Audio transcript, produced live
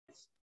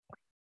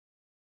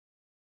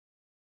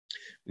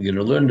We're going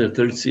to learn the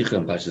third Sikha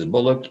in Pashas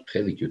Bolak,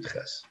 Chelik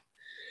Yudches.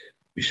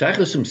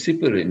 B'shaychus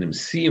Sipur in dem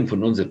Siyum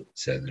von unser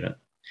Zedra,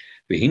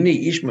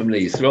 V'hinei ish memle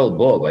Yisrael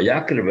bo,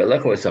 v'yakar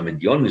v'elecho es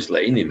ha-Midyonis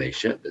la'ini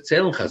meisha, the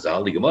Tzelem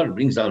Chazal, the Gemara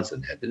brings down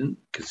Sanhedrin,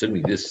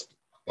 concerning this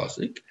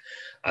pasuk,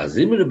 as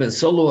immer ben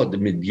Solo had the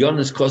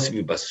Midyonis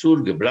kosi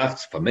v'basur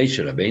gebracht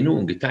v'meisha Rabbeinu,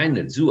 und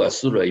geteinet zu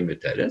Asura im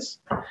Eteres,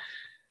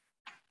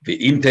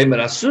 v'im temer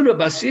Asura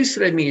bas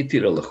Yisrael mi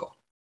yitira lecho.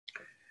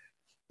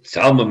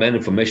 Salma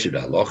men from Mesher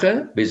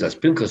Halacha, based as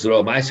Pinchas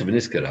Ro Ma'aser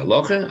v'Nisker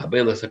Halacha,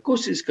 Habelas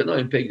Hakusis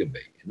Kanoim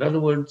Pegabei. In other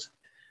words,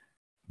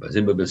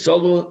 Bazimba ben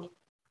Solo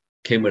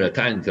came with a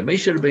time to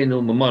Mesher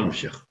Rabbeinu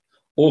Mamanvshich.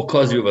 All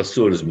Kozi of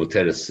Asur is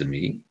Muteres to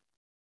me,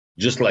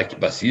 just like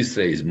Bas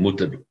Yisrael is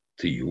Muter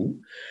to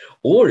you.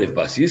 Or if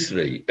Bas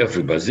Yisrael, if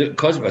Kozi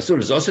of Asur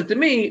is also to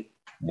me,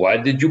 why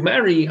did you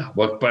marry?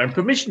 What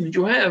permission did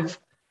you have?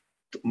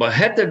 What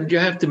heter did you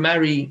have to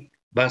marry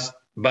Bas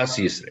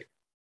Yisrael?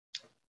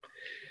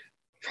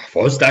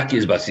 First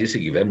is Bas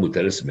Yisrael given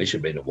Muteres Mesher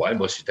Rabbeinu. Why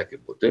was she taking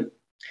Muter?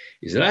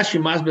 Is Rashi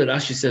Masber?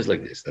 Rashi says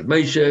like this: that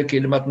Moshe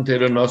came to Matan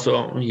Torah, and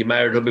also he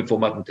married her before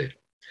Matan Torah.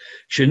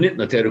 Shenit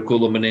Natera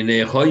Kulam and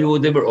Nechayu.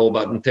 They were all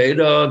Matan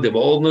Torah. They were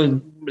all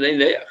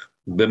Neach.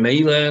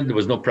 B'meila, there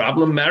was no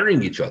problem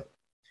marrying each other.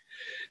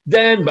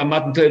 Then by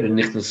Matan Torah,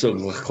 Nichten so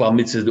Klal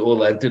Mitzvahs, they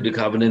all entered the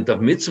covenant of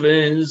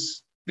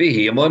mitzvahs.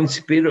 V'hiyamon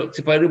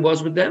Tzipari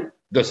was with them.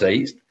 Das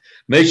heißt,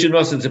 Moshe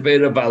Nos and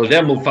Tzipari Baal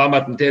Dem Ufam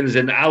Matan Torah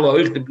and Allah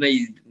Oich the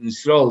Bnei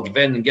Yisrael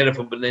given and get it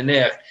from Bnei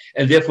Neach.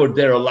 And therefore,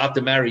 they're allowed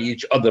to marry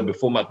each other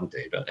before Matan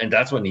Torah, and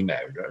that's when he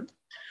married her.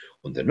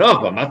 Und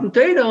danach, bei Matan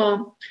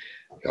Torah,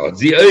 hat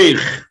sich euch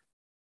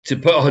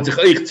Zipporah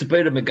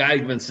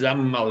Megaid, when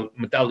zusammen mal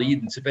mit alle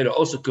Jiden, Zipporah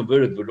also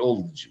converted with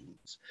all the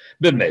Jews.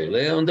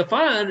 B'meile, und der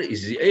Fall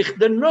is sie euch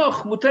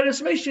danach,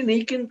 Muteres Meshin,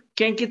 he can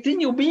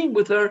continue being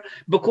with her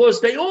because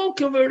they all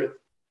converted.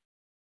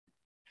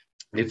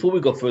 Before we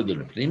go further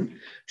in Pnim,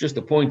 just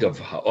a point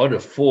of order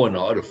 4 and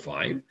order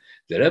 5,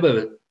 the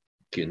Rebbe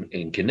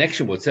in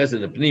connection with what says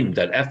in the Pnim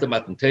that after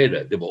Matan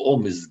Torah they were all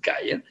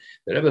Mizgayen,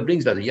 the Rebbe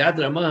brings that the Yad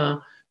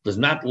Ramah does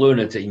not learn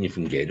it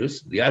from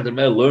Gerus. The Yad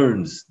Ramah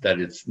learns that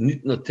it's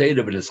not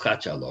Torah but it's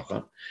Chach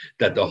Halacha,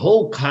 that the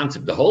whole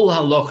concept, the whole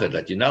Halacha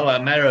that you're not allowed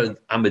to marry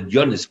Amid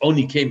Yonis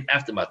only came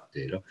after Matan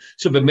Torah.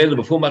 So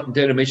before Matan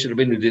Torah, Moshe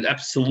Rabbeinu did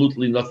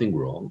absolutely nothing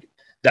wrong.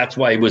 That's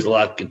why he was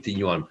allowed to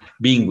continue on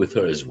being with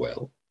her as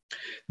well.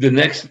 The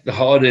next, the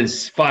hard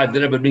is 5. The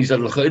Rebbe brings that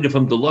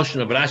from the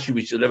Lashon of Rashi,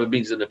 which the Rebbe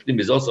brings in the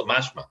Pnim, is also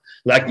mashma,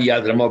 like the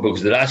Yad Ramah,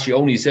 because the Rashi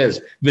only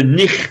says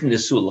v'nich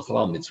nesu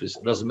l'chlal mitzvahs.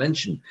 It doesn't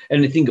mention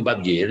anything about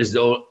Geras. They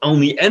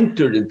only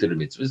entered into the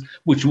mitzvahs,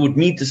 which would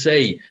mean to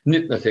say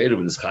nitna te'erev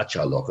v'nischach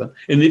halacha.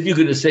 And if you're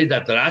going to say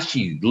that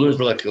Rashi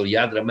learns like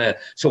Yad Ramah,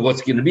 so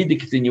what's going to be the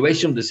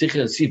continuation of the Sikha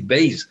and Sif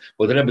Beis?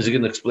 What the Rebbe is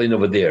going to explain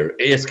over there,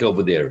 ask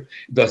over there,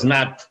 does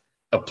not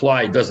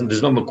apply.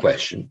 There's no more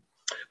question.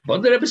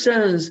 But the Rebbe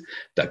says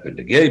that when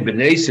the Gay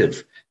B'nai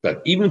Yisrael,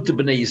 that even to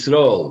B'nai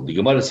Yisrael, the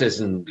Gemara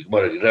says in the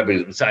Gemara,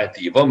 Rebbe inside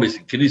the Yevomis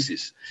and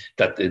Knesses,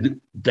 that the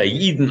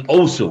Yidden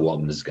also were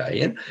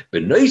Mizgayen.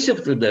 B'nai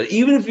Yisrael,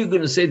 even if you're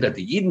going to say that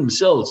the Yidden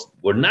themselves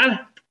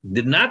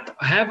did not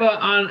have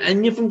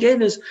any from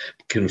Geras,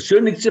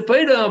 concerning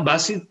Tzipora,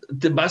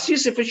 the Bas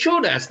Yisrael for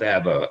sure has to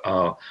have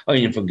a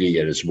from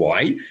Geras.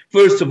 Why?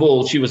 First of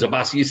all, she was a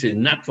Bas Yisrael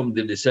not from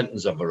the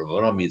descendants of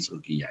Avraham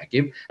Yitzchak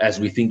Yaakov, as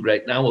we think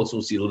right now.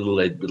 Also see a little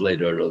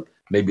later,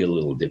 maybe a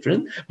little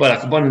different.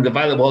 But in the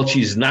Bible,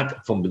 she's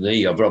not from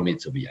Bnei Avraham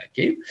Yitzchak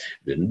Yaakov.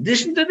 In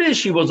addition to this,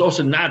 she was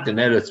also not in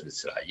Eretz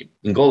Mitzrayim,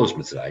 in Golus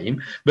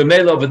Mitzrayim. But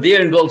Mela over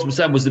there in Golus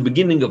Mitzrayim was the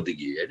beginning of the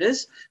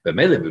Geras. But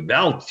Mela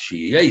Bebelt,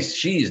 she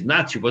was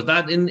not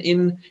in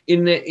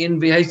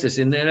V'Haistas,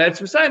 in the Eretz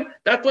Mitzrayim.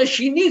 That's why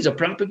she needs a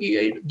proper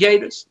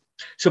Geras.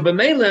 So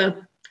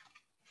B'Mela,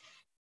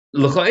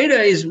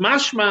 L'Chaira is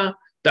mashma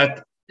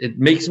that it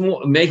makes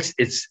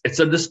it's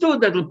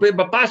understood that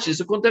Bapashi,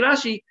 so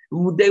Kuntarashi,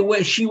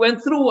 she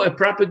went through a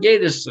proper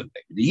Geras.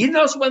 The Yidden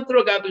also went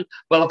through a Gabi,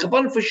 but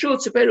Al-Kapan for sure,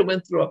 Tzipora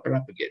went through a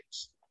proper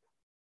Geras.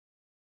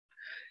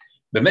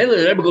 B'Mela,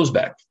 the Rebbe goes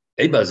back.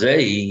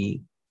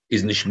 Ebazei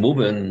is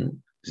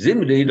Nishmuven.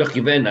 Zimri doch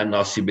given a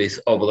Nasi base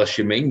of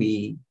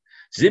Lashemeni.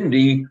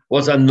 Zimri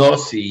was a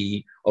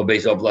Nasi of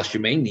base of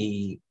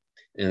Lashemeni.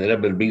 And the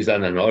Rebbe brings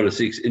down an order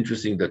 6.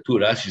 Interesting that two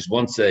Rashis,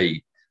 one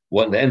say,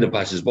 the end of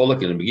Pashas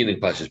Bolak and the beginning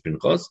of Pashas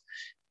Pinchas.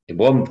 In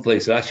one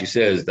place, Rashi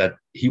says that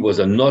he was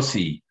a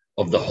Nasi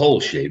of the whole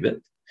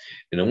Shevet.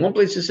 And in one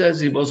place, it says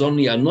he was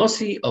only a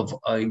Nasi of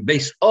a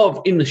base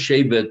of in the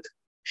Shevet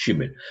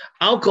Shimon.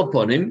 Al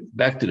Kaponim,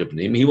 back to the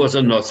Pnim, he was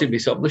a Nasi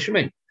base of the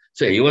Shimon.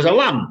 So he was a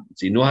Lam,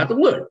 so he knew how to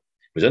learn.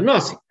 He was a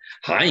Nasi.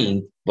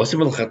 What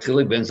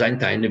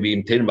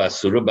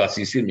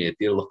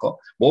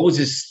was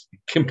his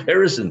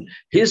comparison,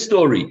 his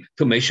story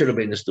to Moshe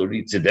Rabbeinu's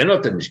story?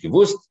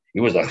 He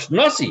was a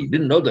Nasi. He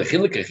didn't know the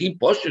Chilik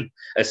Poshet,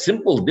 a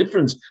simple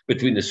difference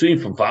between the Suyim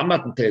from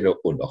Matan Torah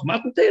or Noch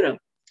Matan Torah.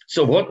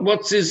 So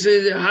what's his?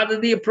 How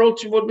did he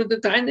approach what with the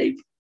Tainei?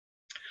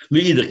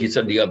 It's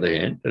on the other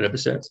hand, the Rebbe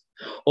says,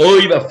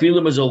 if you're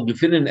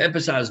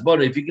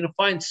going to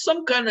find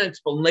some kind of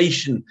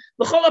explanation,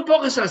 but you'll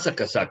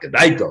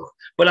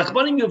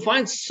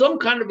find some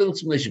kind of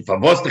explanation for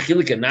what the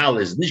Chilik Kanal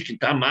is, nicht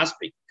getan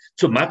maspik,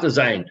 to Mata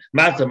sein,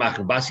 Mata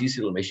machen, Bas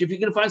Yisrael Mesh. If you're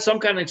going to find some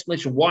kind of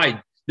explanation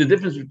why the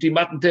difference between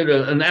Matan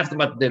Torah and after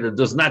Matan Torah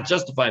does not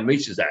justify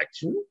Mesh's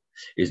action,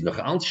 is noch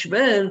ganz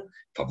schwer.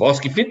 For was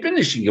gefindt man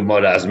nicht in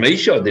Gemara as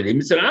Mesh oder dem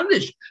ist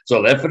anders. So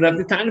left have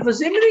the time for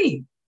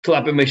Zimri.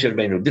 Klappe Mesh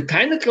Rabbeinu. The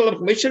time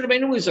Klappe Mesh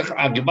Rabbeinu is a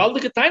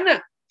gewaltige time.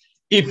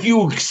 If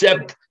you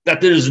accept that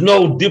there is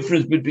no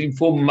difference between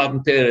former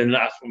Matan Torah and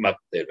after Matan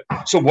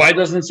Torah. So why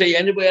doesn't it say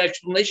anyway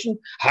explanation?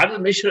 How did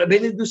Mesh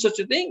Rabbeinu do such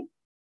a thing?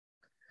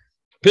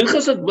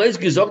 Pinchas hat bloß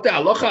gesagt, der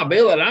Halacha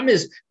Abel Aram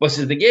ist, was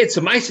ist der Geht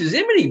zum Meise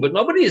Zimri, but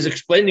nobody is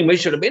explaining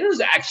Moshe Rabbeinu's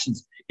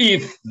actions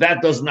if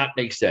that does not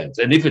make sense.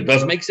 And if it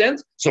does make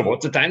sense, so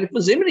what's the time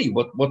for Zimri?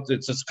 What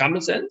it's just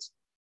common sense?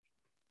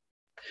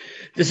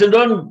 The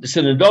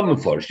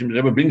Sinodom Forschung, the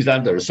Rebbe brings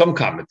down there are some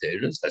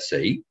commentators that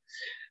say,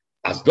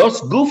 as das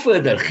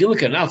Gufe der Chilik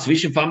Kanal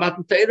zwischen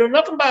Matan Torah,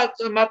 nothing about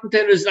Matan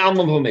Torah is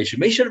Alma von Moshe.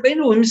 Moshe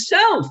Rabbeinu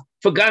himself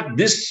forgot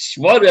this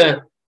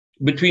water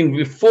between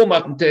before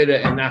Matan Torah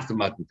and after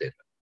Matan Torah.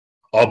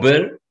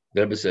 Aber,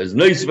 the Rebbe says,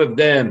 Neus of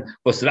them,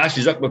 was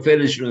Rashi sagt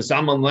befehlish, und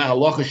Saman la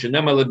halacha,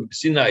 shenemale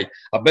b'sinai,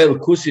 abel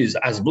kusis,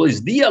 as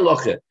bloß die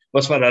halacha,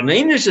 was for an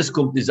Enishes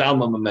kommt, is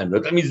Alma Mamen.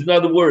 That means, in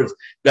other words,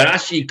 that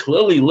Rashi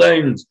clearly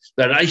learns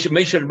that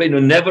Moshe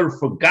Rabbeinu never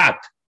forgot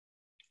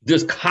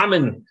this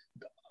common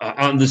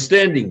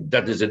understanding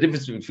that there's a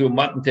difference between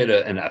Matan Torah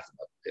and after Matan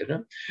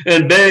Torah.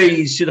 And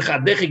they should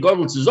have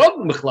Godel to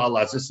Zogen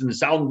Mechlalas, it's in the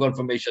sound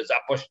confirmation as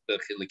Aposh the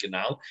Chilik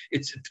Kanal.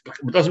 It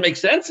doesn't make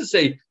sense to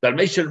say that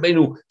Moshe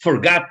Rabbeinu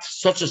forgot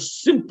such a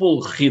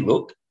simple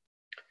chiluk.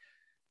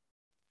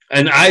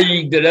 And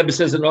the Rebbe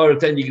says in order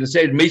 10, you can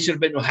say Moshe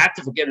Rabbeinu had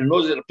to forget and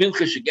knows that a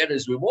Pinchas should get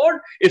his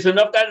reward. It's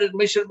enough that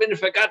Moshe Rabbeinu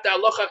forgot the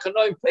Halacha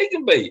Chanoim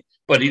Pagan Bay.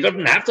 But he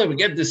doesn't have to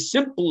forget the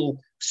simple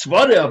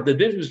svara of the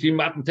difference between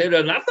Matan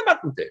Torah and after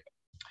Matan Torah.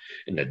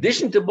 In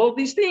addition to both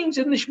these things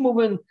in this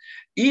movement,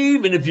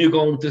 even if you're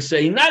going to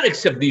say not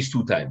except these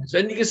two times,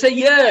 and you can say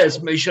yes,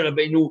 Moshe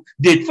Rabbeinu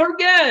did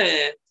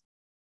forget.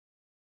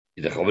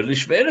 The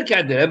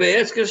Rebbe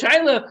asked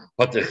Shaila,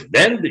 hat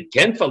then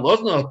gekannt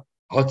verlassen,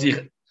 hat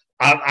sich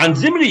an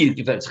Zimri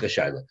gefällt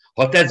Shaila,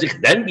 hat sich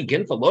then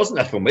gekannt verlassen,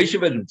 als von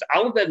Moshe wird mit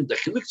allen werden der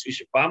Chilik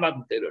zwischen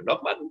Matan Torah und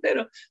noch Matan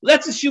Torah.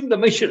 Let's assume that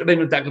Moshe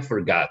Rabbeinu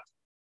forgot.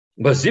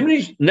 But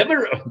Zimri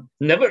never,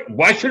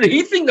 why should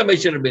he think that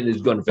Moshe Rabbeinu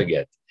is going to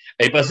forget?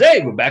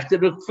 We're back to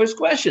the first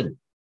question.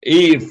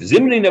 If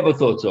Zimri never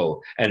thought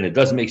so, and it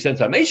doesn't make sense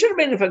that Moshe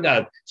Rabbeinu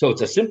forgot, so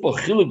it's a simple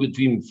chiluk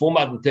between before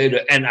Matan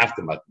Torah and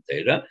after Matan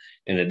Torah,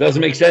 and it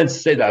doesn't make sense to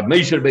say that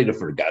Moshe Rabbeinu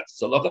forgot.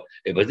 So, but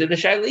the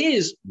shaila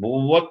is,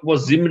 what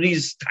was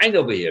Zimri's time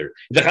over here?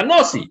 The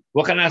Chanosi,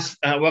 what kind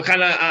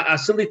of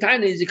silly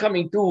time is he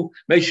coming to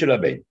Moshe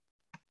Rabbeinu?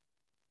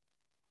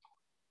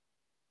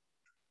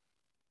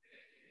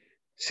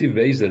 See,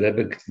 ways the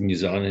Rebbe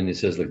continues on and he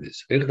says like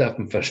this. Ich darf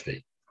ihn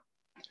verstehen.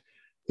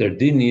 Der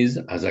Din ist,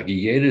 als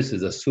Gejeres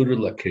ist Asura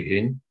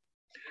Lakein,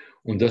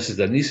 und das ist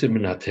der Nisse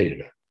min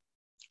HaTeira.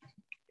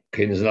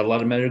 Kein ist a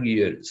lot of matter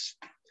Gejeres.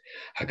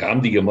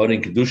 Hagam die Gemara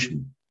in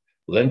Kedushin,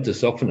 lernt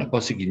es auch von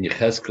Apostel in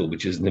Yecheskel,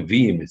 which is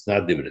Nevi'im, it's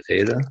not Divrei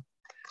Teira.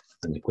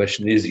 And the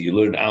question is, you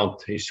learn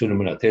out, Asura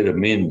min HaTeira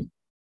min,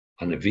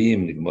 on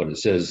Nevi'im, the Gemara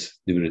says,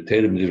 Divrei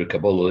Teira min Divrei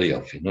Kabbalah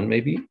Le'yalfi. Not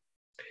maybe?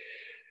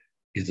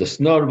 Is the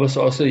snor was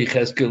also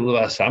Yecheskel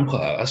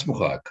Asmucha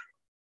Akra.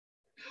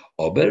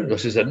 Aber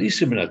das ist ein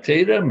Isse min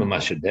HaTeira,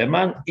 Mamashe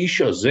Deman,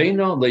 Isha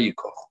Zeno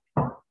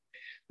Leikoch.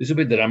 This will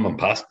be the Rambam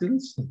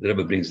Paskins. The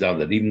Rebbe brings down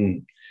that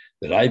even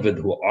the Ravid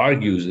who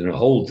argues and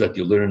holds that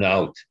you learn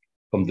out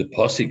from the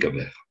Pasuk of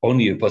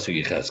only a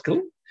Pasuk Yecheskel,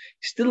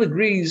 he still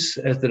agrees,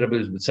 as the Rebbe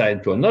is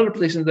beside to another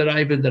place in the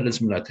Ravid that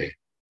is min HaTeira.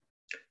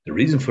 The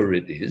reason for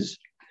it is,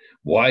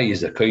 why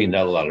is a Kohen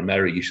not allowed to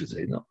marry Isha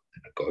Zeno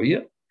and a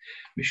Goya?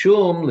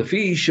 Mishum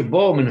lefi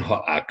shebo min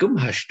ha'akum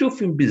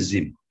hashtufim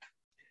bizim.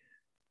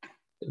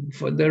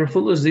 They're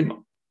full of zima.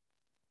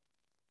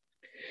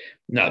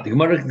 Now, the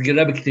Gemara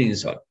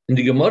continues on. In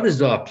the Gemara is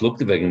da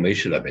plukte wegen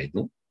Moshe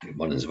Rabbeinu. The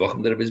Gemara is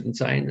Wochen der Rebbe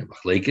sein,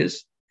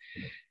 Machlekes.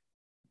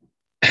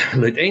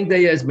 Leit ein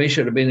day as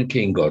Moshe Rabbeinu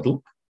Kein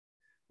Gadol.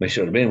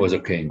 Moshe Rabbeinu was a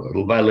Kein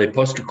Gadol. Weil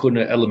Poske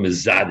kunne ele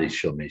mezadish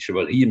shel Moshe,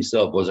 but he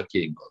himself was a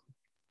Kein Gadol.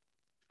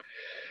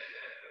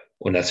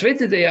 Und das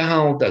zweite day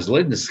halt, as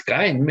Leit in the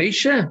sky in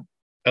Moshe,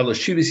 ele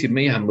shivas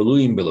yimei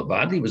hameluim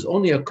belabadi, was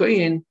only a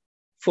Kohen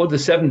for the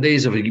 7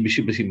 days of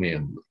Yibishibas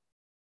Yimei.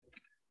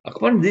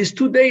 According to these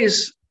 2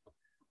 days,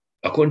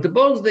 according to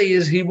both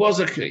days, he was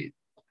a Kohen.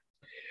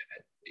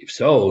 If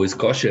so, it's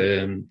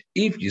kosher.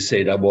 If you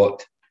say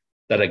that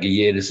that a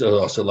Geyer is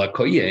also like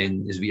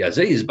Kohen, is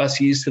V'yazeh is Bas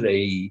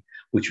Yisrei,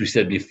 which we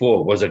said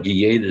before, was a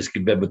Geyer is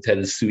Gibem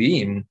Teres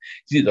Suim,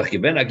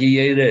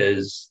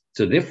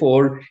 so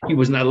therefore, he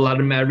was not allowed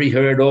to marry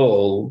her at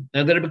all.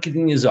 And the Rebbe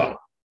continues on.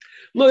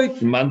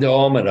 Look, man de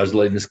Omer, as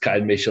Leid is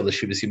Kain Meshel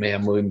Shivas Yimei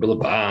Hamuim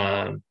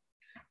Belaban.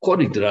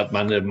 according to that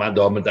man,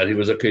 that he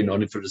was a kohen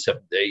only for the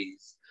 7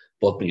 days.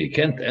 But when you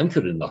can't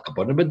enter in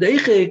Nakabana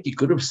Bedechik, you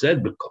could have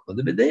said because of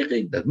the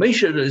Bedechik that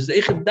Moshe is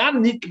Echid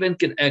Dan nicht when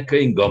can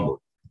kohen Gomor.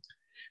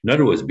 In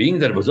other words, being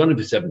that it was only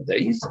for 7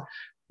 days,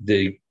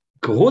 the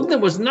Kahuna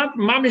was not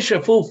mamish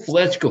a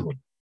full-fledged Kahuna.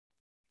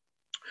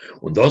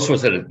 And those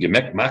was that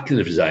gemerkt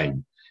makler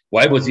sein.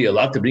 Why was he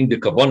allowed to bring the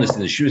Kabbanis in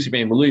the Shuvas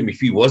Yimei Meluim if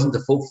he wasn't a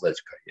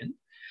full-fledged Kohen?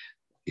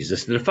 Is the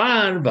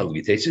Stefan, weil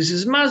wie das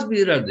ist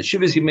Masbira, the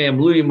Shuvas Yimei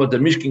Meluim oder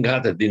Mishkin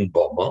hat den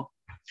Boma.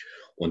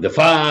 Und der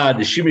Fahr,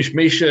 the Shimish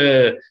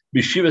Meshe,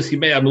 Bishivas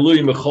Yimei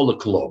Meluim mechol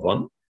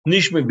klovan,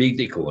 nicht mehr big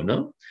the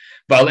Kohana,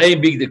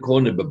 weil big the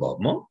Kohana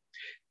beboma.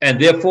 And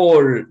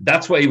therefore,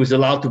 that's why he was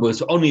allowed to,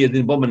 was only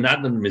in Boma,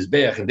 not in the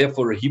Mizbeach, and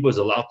therefore he was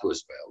allowed to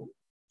as well.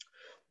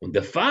 And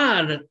the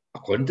Far,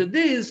 according to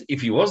this,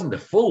 if he wasn't a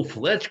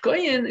full-fledged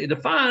Kohen, the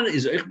Far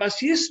is Eich Bas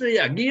Yisrei,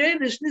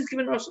 Agiyedish, nicht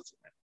given also.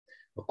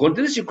 According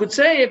to this, you could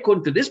say,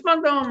 according to this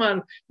man,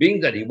 being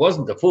that he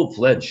wasn't a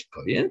full-fledged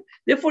Kohen,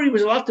 therefore he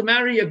was allowed to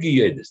marry a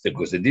Giyedis,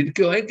 because the did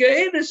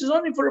Giyedis is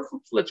only for a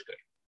full-fledged Kohen.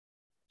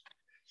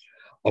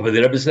 But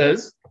the Rebbe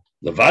says,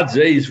 Levad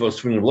Zeis was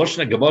from the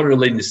Lashon HaGemara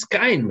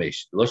le'niskayin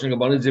mesh. The Lashon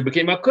HaGemara is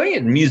became a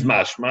kohen. Miz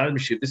mashma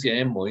b'shivas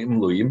yaim moim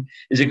luyim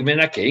is a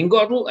gemen a kohen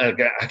gadol a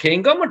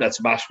kohen gomer.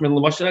 That's mashma in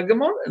the Lashon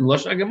HaGemara in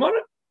Lashon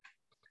HaGemara.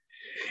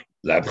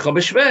 Leibcha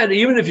b'shver.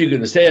 Even if you're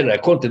going to say that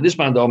according to this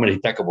man, the Omer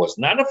Hitaka was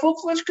not a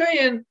full-fledged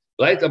kohen.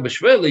 Leibcha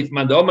b'shver. If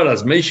man the Omer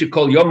as Moshe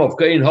kol yom of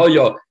kohen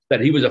hoya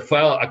that he was a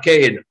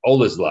kohen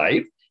all his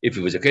life. If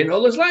he was a kohen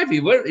all his life,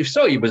 if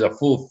so, he was a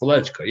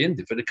full-fledged kohen.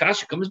 If the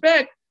kasha comes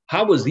back,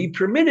 how was he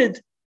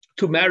permitted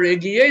to marry a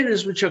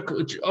Giyedis, which are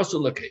also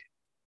lucky?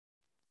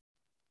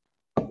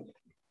 So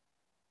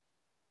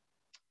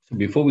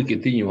before we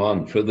continue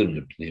on further in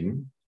the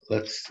Pnim,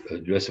 let's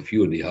address a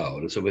few of the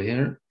ha'oras over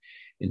here.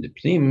 In the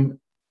Pnim,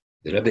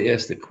 the Rebbe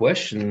asked the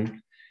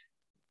question,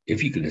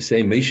 if you can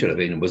say Moshe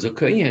Rabbeinu was a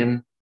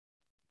Kohen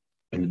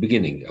in the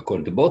beginning,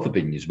 according to both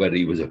opinions, whether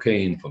he was a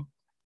Kohen from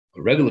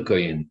a regular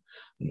Kohen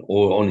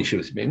or only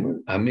Shivas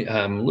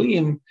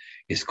Meluim,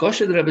 is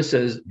kosher. The Rebbe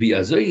says,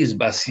 "V'azoi is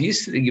bas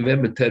yisri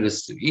given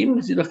b'teres tzugim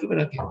zidach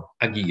given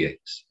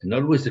agiyedis." In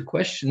other words, the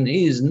question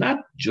is not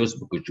just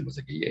because she was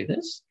a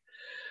giyedis,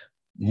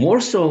 more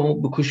so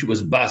because she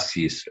was bas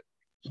yisri.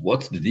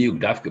 What's the deal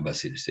dafka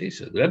bas yisri?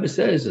 So the Rebbe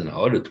says in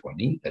Order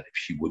 20 that if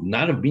she would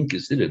not have been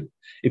considered,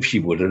 if she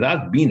would have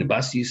not been a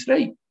bas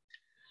yisri,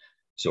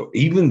 so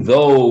even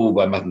though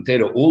by Matan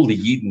Torah all the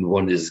Yidden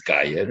one is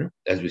gayer,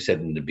 as we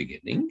said in the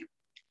beginning.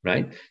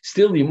 Right?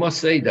 Still, you must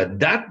say that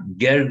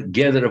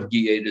gather of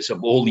Giyedis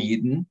of all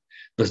Yidden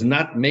does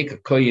not make a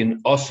Kohen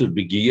also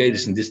be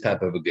Giyedis in this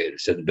type of a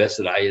Giyedis. So the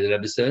best Raya the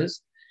Rebbe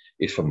says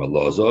is from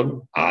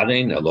Elazar,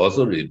 Aaron,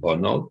 Elazar,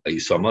 Ibonot,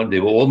 Yisomar. They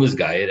were all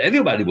Nizgayed.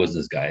 Everybody was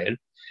Nizgayed.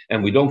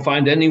 And we don't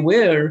find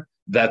anywhere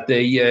that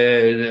they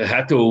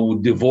had to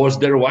divorce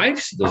their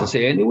wives. It doesn't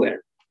say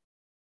anywhere.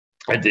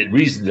 And the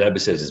reason the Rebbe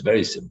says is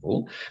very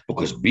simple,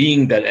 because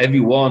being that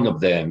every one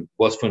of them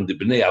was from the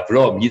Bnei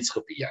Avraham,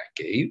 Yitzchak,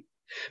 Yaakov,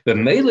 but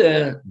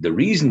Mele, the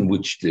reason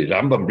which the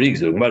Rambam brings,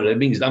 the Gemara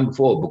brings down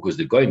before, because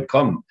the Goyim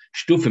come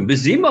Shtufim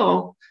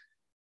Bezimo,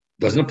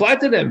 doesn't apply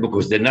to them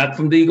because they're not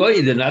from the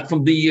Goyim, they're not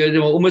from the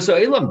Umas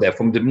Olam, they're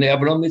from the Bnei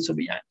Avraham Mitzvah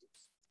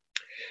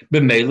Yaakov.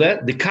 But Mele,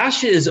 the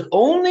Kasha is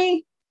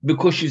only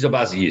because she's a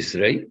Bas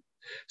Yisrei,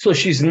 so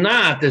she's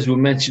not, as we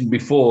mentioned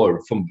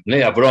before, from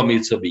Bnei Avraham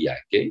Mitzvah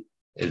Yaakov,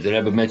 as the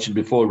Rebbe mentioned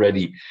before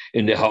already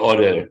in the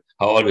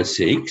Ha'orah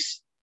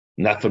 6,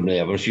 not from Bnei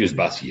Avraham, she was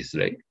Bas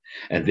Yisrei.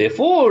 And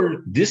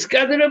therefore, this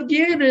gather of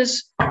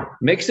Giyedis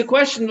makes the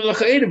question of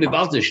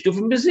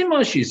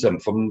she's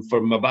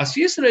from Abbas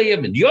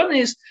Yisrael and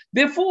Yonis,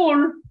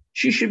 therefore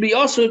she should be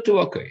also to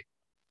okay.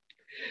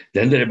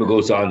 Then the Rebbe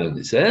goes on and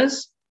he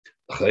says,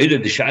 the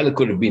Shaila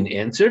could have been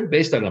answered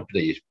based on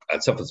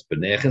Atzafas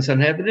Benech and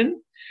Sanhedrin,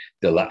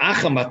 the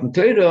La'acha Matan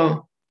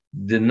Torah,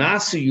 the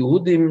Nasu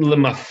Yehudim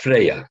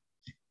Lemafreya.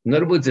 In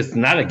other words, it's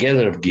not a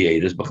gather of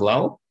Giyedis,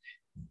 B'chlal.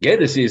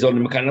 Giyedis is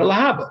only Mekana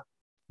Lahaba.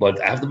 But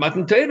after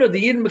Matan Torah,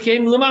 the Yidden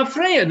became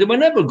Lemafreya. They were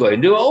never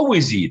going. They were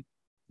always Yid.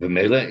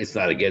 V'mela, it's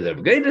not a gather of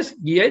Giyedis.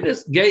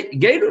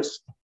 The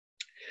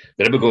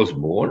Rebbe goes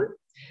more.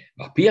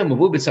 There's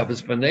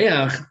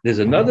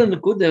another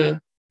Nekuda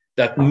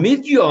that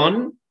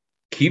Midyon,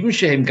 Kibim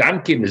Shehem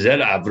Gam Kim Zer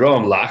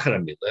Avram Lachar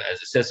Amila,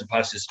 as it says in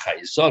Parshas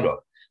Chayesara,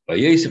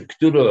 Vayesef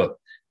Ketura,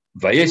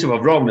 Vayesef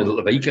Avram,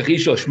 Vayikach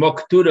Isha Shmo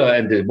Ketura,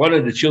 and one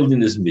of the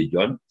children is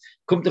Midyon.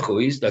 Come to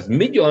Chois, that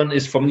Midyon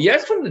is from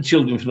the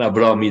children from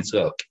Avraham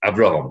Yitzchak,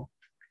 Avraham.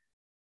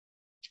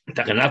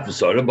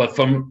 But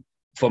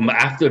from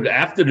after the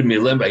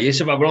Milah, by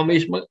Yesef Avraham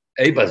Yishmael,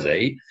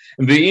 Ebazei,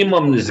 and the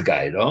Imam is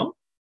Gaira,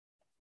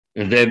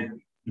 and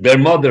their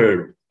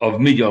mother of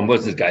Midyon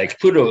was this guy,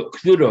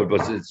 Ketura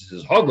was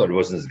his Hagar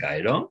was this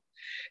Gaira,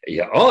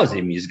 Yeah,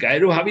 Ozim is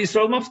Gairu have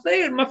Yisrael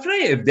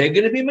Mafreya. If they're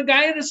going to be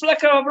Megayir, it's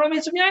like Avraham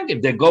Yitzchak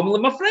Yankiv. They're Gomel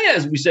Mafreya,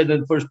 as we said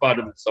in the first part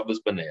of the Savas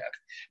Baneach.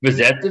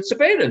 Vezet it's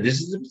Tzepera. This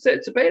is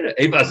Tzepera.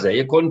 Evazei,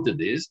 according to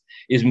this,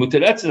 is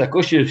Muteretz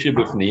Zakoshir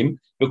Shibufnim,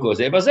 because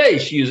Evazei,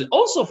 she is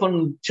also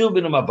from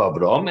children of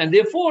Avraham, and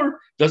therefore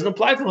doesn't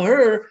apply for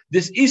her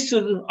this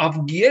Isur of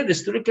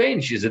Gieris to the Kain.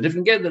 She's a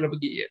different Geder of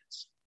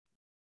Gieris.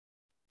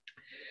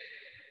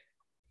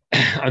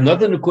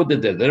 Another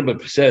Nukuda that the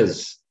Rebbe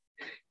says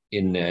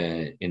in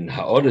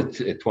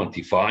Ha'oret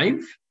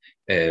 25,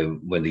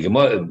 when the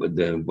Gemara,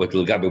 what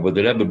the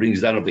Rebbe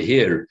brings down over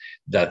here,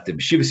 that the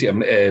B'shivasi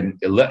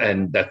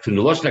and that from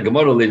the Lashon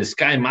Gemara in the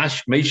sky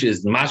Meisha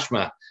is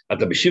mashma at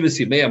the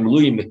B'shivasi Mei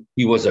Amluim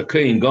he was a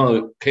Kain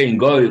Gomor.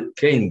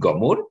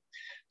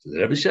 So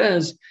the Rebbe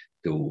says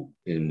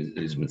in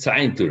his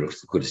Mitzayin to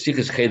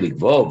Kursikas Chelik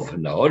Vov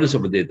and Ha'oret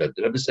over there that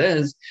the Rebbe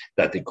says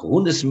that the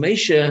Kohunas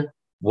Meisha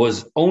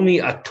was only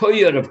a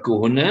toyer of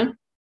Kohuna,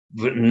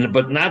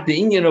 but not the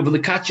Indian of the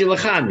Kachi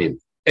Lachanim.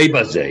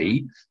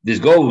 Ebazei, this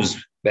goes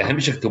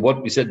to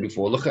what we said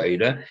before,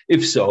 Lachaira.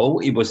 If so,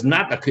 it was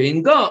not a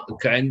Kain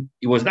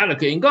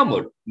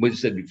Gomor, we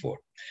said before.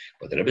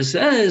 But the Rebbe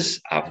says,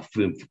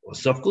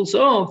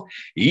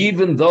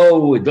 even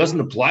though it doesn't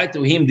apply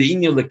to him, the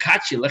Indian of the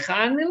Kachi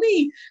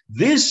Lachanili,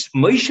 this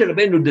Moshe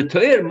Rabbeinu, the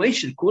Toyer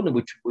Moshe Kuna,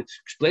 which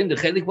explained the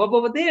Chelik Vav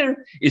over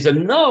there, is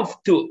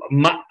enough to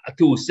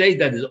say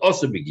that it's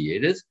also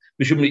Begieres.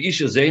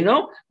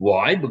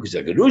 Why? Because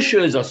a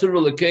Gerusha is Asur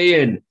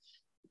L'Kein,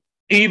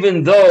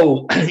 even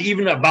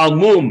a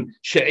Balmum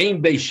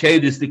She'ein Bei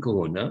Sheidis the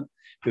Kohuna,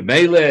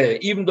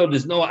 even though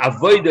there's no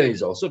Avoida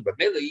is also, but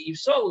if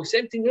so,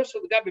 same thing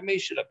also with the Gabi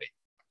Moshe Rabbeinu.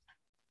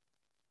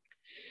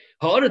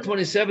 Ha'ara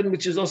 27,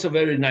 which is also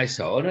very nice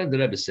Ha'ara, the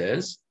Rebbe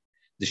says,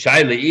 the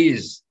Shaila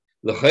is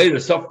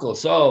L'Chayra Sof Kol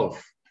Sof,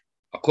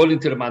 according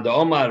to the Manda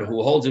Omar,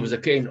 who holds he was a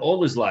Kain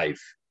all his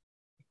life.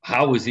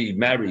 How was he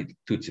married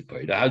to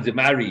Tzipora? How did he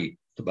marry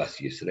to Bas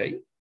Yisrael?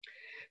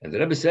 And the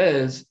Rebbe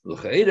says,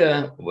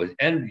 L'Chayra was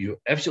and you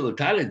Efshel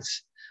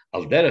Taritz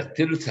al derech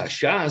Tirutz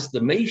Hashas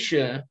the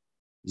Meisha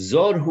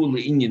Zorhu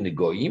le'inyan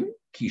negoyim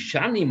ki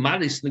shani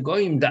maris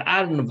negoyim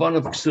da'ar nevon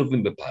of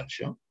ksuvim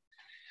beparsha.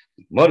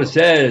 Mora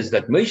says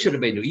that Moshe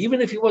Rabbeinu,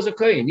 even if he was a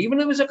kohen, even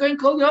if he was a kohen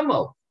kol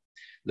yomo,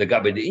 the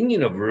gabe the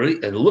inyan of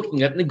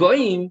looking at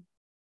negoyim,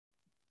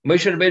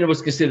 Moshe Rabbeinu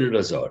was considered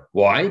a zor.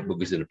 Why?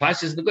 Because in the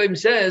Parshas Negoyim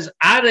says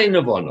are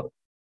nevono.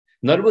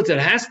 In other words, it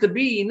has to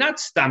be not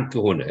stam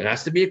kahuna. It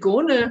has to be a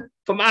kahuna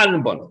from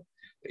Aaron Bono.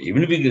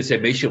 Even if you can say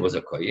Moshe was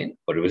a kohen,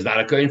 but it was not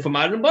a kohen from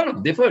Aaron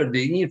Bono. Therefore,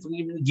 the Indian from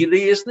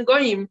Gileas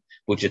Negoyim,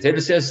 which the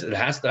Torah says it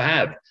has to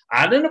have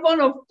Aaron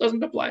Bono,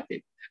 doesn't apply to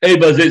it. Where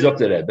it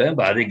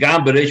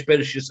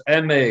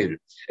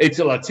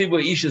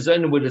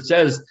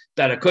says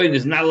that a kohen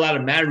is not allowed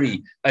to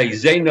marry a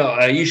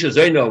isha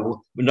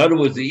zeno. In other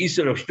words, the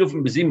isha of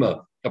shtufim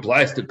bezima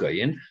applies to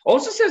kohen.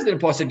 Also says that the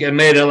pasuk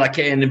gemer la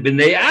kohen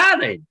b'nei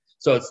Aaron.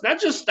 So it's not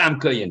just stam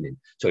kohenim.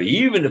 So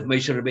even if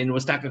Moshe Rabbeinu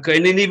was taka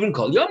kohenim, even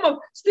kol yomov,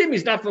 still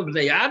he's not from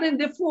b'nei Aaron.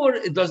 Therefore,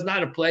 it does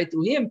not apply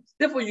to him.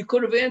 Therefore, you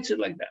could have answered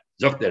like that.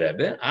 Zok the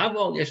Rebbe,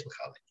 avol yesh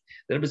l'chalik.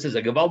 The Rebbe says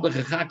a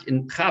gewaldige chak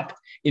in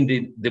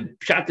the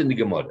pshat in the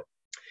Gemara.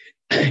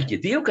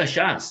 Yediu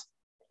kashas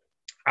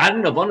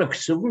Aaron avon of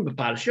ksuvim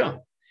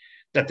b'parsha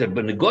that the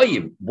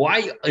Negoyim.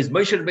 Why is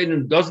Moshe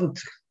Rabbeinu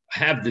doesn't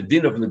have the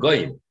din of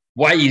Negoyim?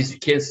 Why he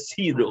can't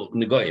see the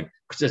Negoyim?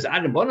 Because it says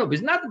Aaron Bonov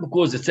is not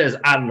because it says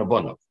Aaron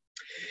Bonov,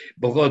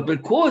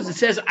 because it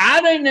says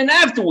Aaron and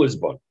afterwards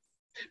Bonov.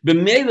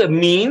 B'meila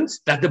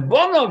means that the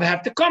Bonov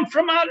have to come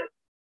from Aaron.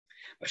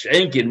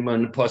 Mashenkin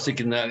when the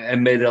pasuk in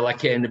Emer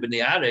Lakein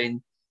b'nei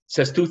Aaron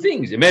says two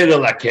things: Emer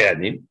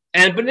Lakein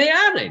and b'nei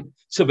Aaron.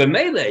 So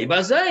b'meila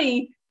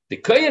ibazai the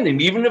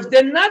kohenim, even if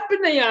they're not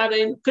b'nei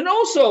Aaron, can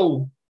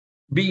also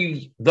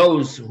be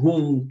those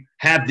who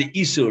have the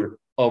isur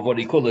of what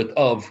he call it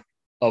of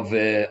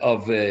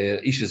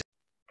issues.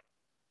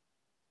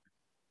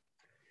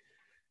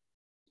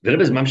 The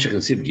Rebbe is mamshech in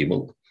Siv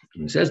Gimel.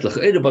 He says,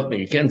 "L'chayre, but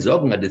you can't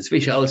sagen that the zwei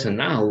Shales and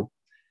now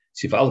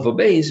Siv Aleph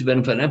Beis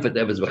when vernemphet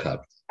Eves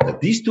B'chav." That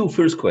these two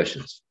first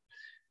questions,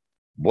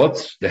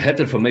 what's the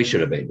heter for Moshe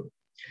Rabbeinu,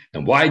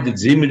 and why did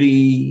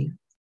Zimri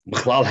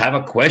B'chlal have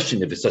a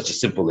question if it's such a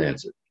simple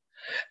answer?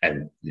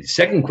 And the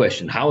second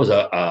question, how is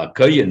a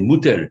kohen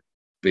muter?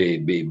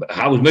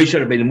 How is Moshe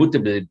Rabbeinu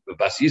muter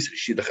b'Bas Yisrael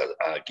shidduch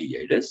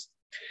giyeres?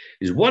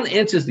 Is one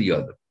answers the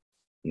other.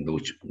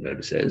 Which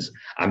Rebbe says,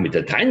 "Amit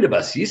the time the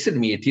Bas Yisrael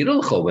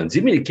miyetirulcho when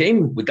Zimri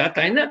came with that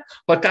time,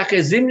 but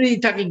Zimri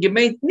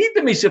gemeint nicht the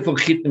Misa from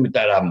Chitn mit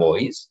der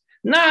Amois,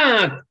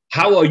 not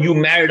how are you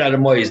married at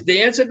Amois.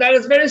 The answer that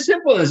is very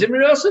simple. And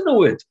Zimri also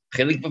knew it.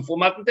 Chelik before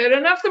Matan Torah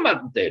and after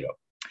Matan Torah.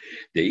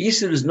 The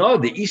Isser is no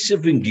the Isser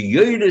von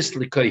Geyeres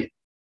lekoyen.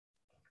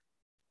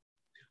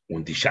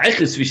 Und die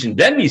Scheiche zwischen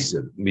dem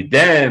Isser mit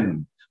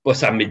dem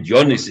was am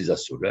Midyonis is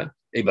Asura.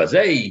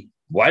 Ebazei.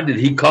 Why did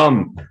he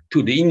come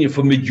to the Indian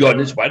from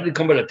Midyonis? Why did he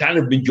come by the town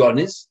of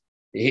Midyonis?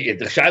 The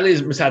Shaila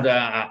is misad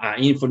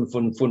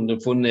von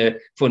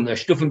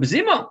Stufen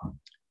Bezima.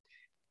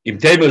 Im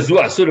Thema zu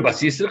Asura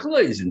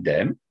Basisrachla is in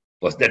them,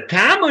 was der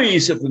Tamo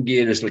is of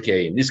Geras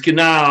Lakain, this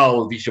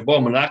canal,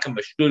 Vishabom Malakam,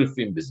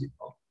 Sturfim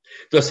Bezimo.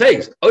 Das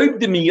heißt, ob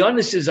the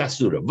Mionis is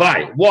Asura.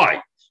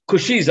 Why?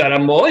 Because she's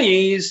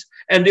Aramois,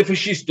 and if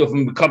she's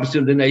talking comes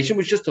to the nation,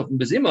 which is talking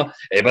Bezima,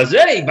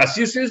 Ebazay,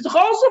 Basis is the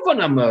also von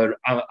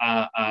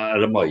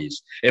Aramois.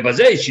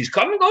 Ebazay, she's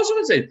coming also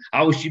and saying,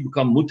 how will she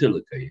become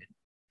Mutilakain?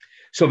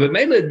 So, but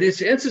mainly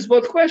this answers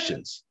both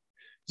questions.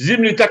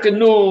 Zimni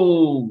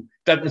Takanu.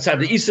 That the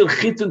Isel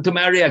Chitun to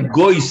marry a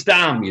goy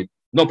stam,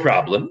 no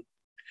problem,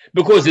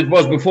 because it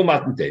was before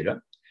Matan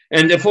Torah,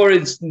 and therefore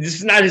this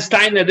is not his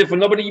time. Therefore,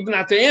 nobody even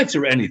had to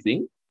answer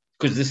anything,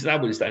 because this is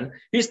not what his time.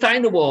 His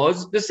time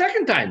was the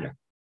second time.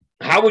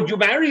 How would you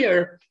marry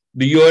her?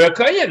 You're a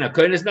kohen. A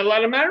kohen is not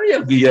allowed to marry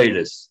a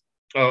gieres,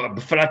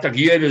 b'frat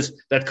gieres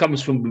that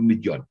comes from the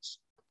midyonis.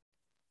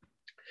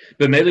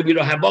 But maybe we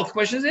don't have both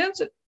questions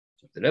answered.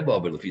 The Rebbe,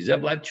 but if he's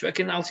bleibt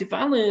schwecken als sie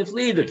fallen, if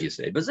leader you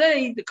say, but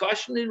say the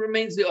caution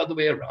remains the other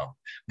way around.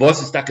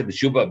 Was is stuck at the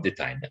shuba of the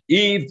time?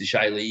 If the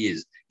shaila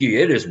is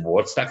here is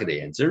more stuck at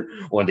the answer,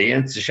 or the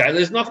answer shaila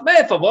is noch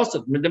mehr. For was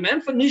it? Mit dem man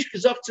von nicht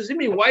gesagt zu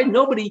Zimri, why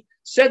nobody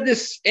said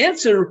this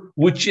answer,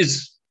 which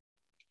is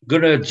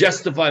going to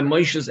justify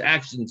Moshe's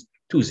actions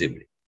to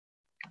Zimri.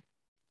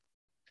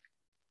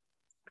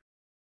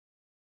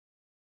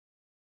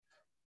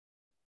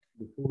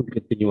 Before we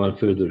continue on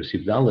further,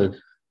 Sif Dalet.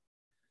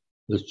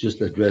 Let's just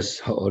address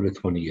Ha'ara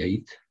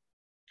 28.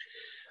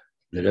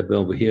 The Rebbe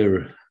over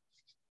here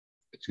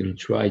is going to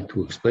try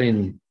to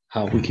explain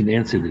how we can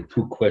answer the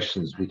two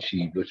questions which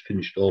he was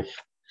finished off.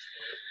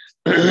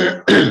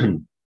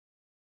 That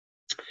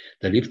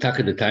if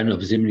Taka the time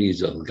of Zimri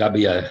is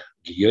Gabi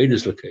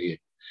Giyodes Lakayeh,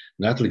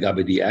 not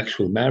Gabi the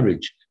actual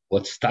marriage,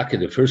 what's Taka?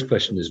 The first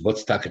question is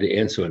what's Taka the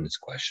answer on this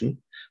question?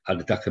 How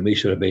did Taka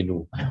Moshe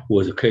Rabbeinu, who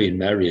was a Kohen,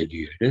 marry a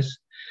Giyodes?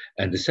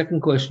 And the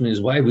second question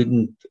is why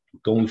don't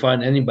we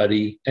find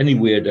anybody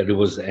anywhere that there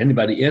was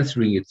anybody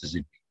answering it to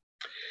Zimri?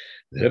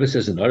 The Rebbe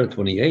says in Ha'ara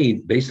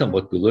 28, based on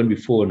what we learned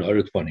before in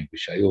Ha'ara 20,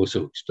 which I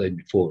also explained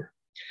before,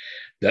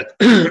 that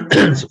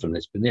Sefer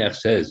Netzbeneach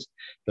says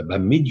that by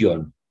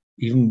Midyon,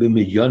 even by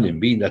Midyonim,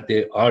 being that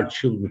there are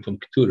children from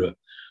Keturah,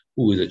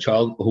 who is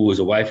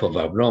a wife of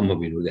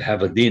Avraham, they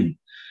have a din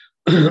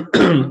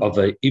of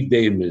if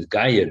they is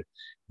Gayer,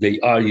 they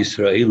are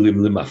Yisraelim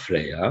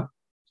Limafreya.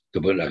 The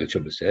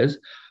Baruch says,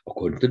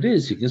 according to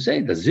this, you can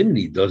say that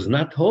Zimri does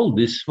not hold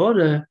this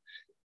svara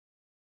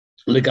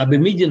legabe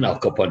midyan al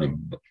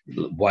kaponim.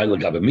 Why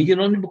legabe midyan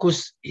only?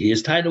 Because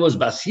his title was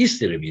Bas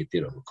Yisri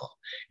miyitir al kol.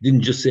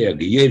 Didn't just say a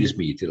geyeris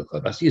miyitir al kol,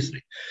 Bas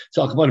Yisri.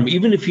 So kaponim,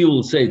 even if you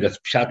will say that's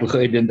pshat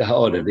l'chayid in the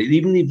ha'ara,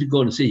 even if you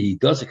go and say he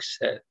does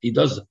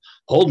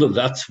hold of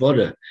that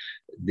svara,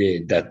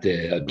 that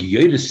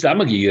Giyoris,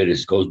 Sama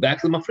Giyoris goes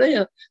back to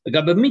Mafreya, the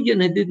Gabba Midian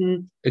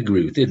didn't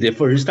agree with it.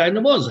 Therefore, his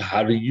time was,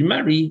 how did you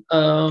marry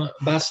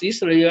Bas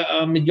Yisrael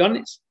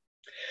Midyanis?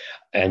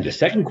 And the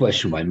second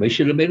question, why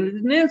Moshe Rabbeinu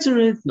didn't answer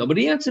it,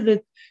 nobody answered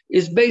it,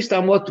 is based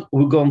on what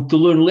we're going to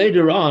learn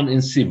later on in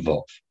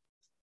Sivov.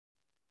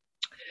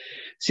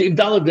 Siv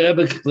Dalet, the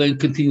Rebbe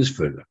continues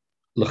further.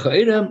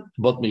 L'cha'ira,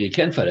 what we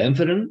can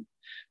verempferen,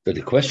 that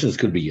the questions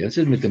could be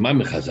answered with the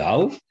Maimon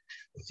Chazal.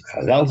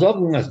 Chazal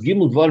sagen, as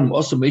Gimel Dvarim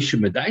also Moshe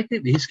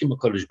medaite, the Hiskim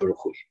HaKadosh Baruch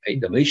Hu.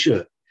 The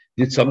Moshe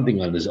did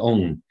something on his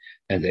own,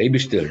 and the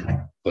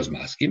Eibishter was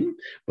maskim.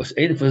 Was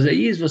ein for was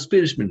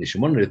Pirish Menishim.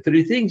 One of the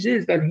three things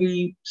is that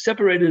he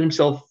separated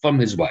himself from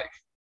his wife.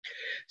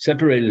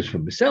 Separated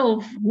from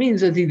himself means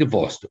that he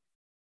divorced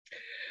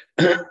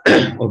her.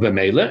 Or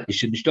b'meila, he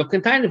should nicht doch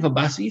contain von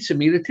Bas Yisrael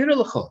mir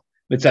tirelachot.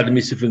 Mit seinem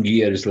Misse von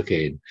Gieres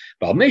Lakein.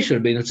 Weil Moshe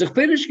Rabbeinu hat sich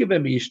Pirish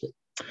gegeben bei Ishtai.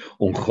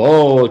 Und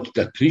Gott,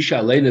 dat Prisha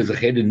alleine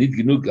sich hätte nicht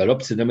genug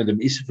erlaubt zu nehmen,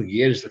 dem Isse von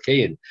Gieres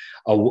Lakein.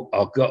 A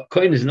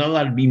Kohen is not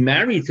allowed to be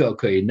married to a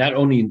Kohen, not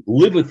only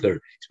live with her,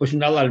 especially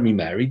not allowed to be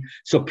married.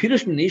 So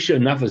Pirish Menisha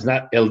enough is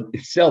not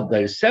itself,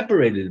 that has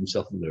separated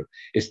himself from her,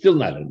 is still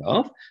not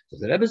enough. So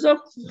the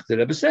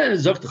Rebbe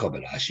says, Zogt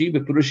Chaber Rashi,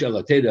 Bepurusha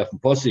Lateda from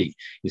Posig,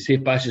 in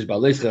Seif Pashas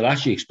Baleis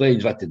Rashi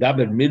explains what the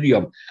Daber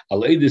Miriam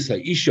al Eidus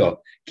HaIsha,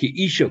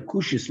 ki Isha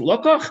Kushis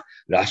Lokach.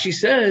 Rashi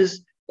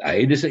says,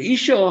 Aedis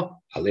HaIsha,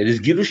 al Eidus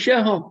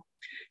Girusheho.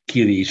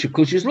 Kirish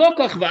Kushis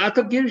Lokach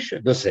Va'atav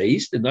Girusha. Das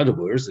heißt, in other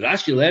words,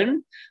 Rashi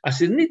learned, I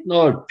said, not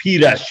nor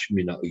Pirash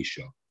Mina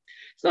Isha.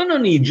 It's not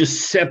only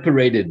just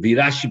separated, the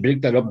Rashi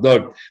bringt that up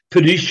there,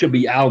 Pirisha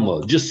be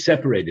Alma, just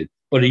separated,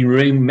 but he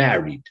remained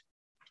married.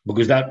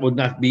 Because that would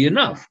not be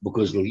enough.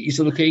 Because the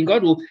Isa L'Kein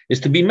Gadol is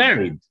to be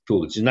married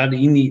to it. It's not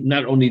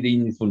only the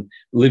Indian from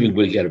living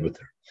together with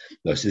her.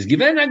 No, it says,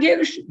 given a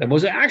Gerish. That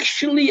was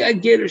actually a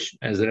Gerish.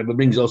 As the Rebbe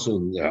brings also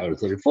in the Ha'ara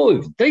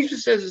 34. Taisha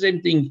says the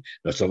same thing.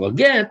 That's all I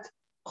get.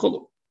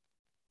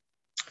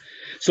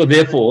 So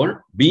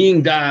therefore,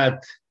 being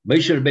that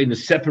Moshe Rabbeinu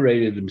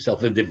separated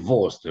himself and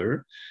divorced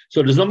her,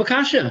 so there's no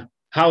makasha.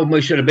 How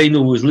Moshe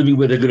Rabbeinu was living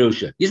with a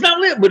Gerusha. He's not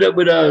living with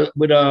a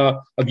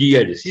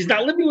Gieris. He's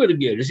not living with a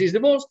Gieris. He's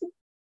divorced.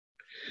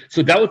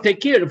 So that would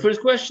take care of the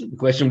first question. The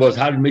question was,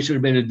 how did Moshe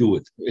Rabbeinu do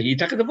it? He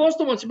took a divorce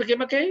once he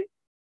became a king.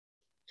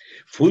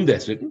 From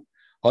deswegen,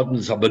 Hat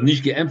uns aber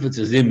nicht geämpft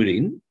zu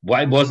Zimri.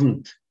 Why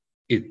wasn't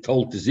it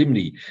told to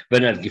Zimri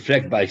when er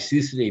gefragt by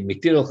Sisri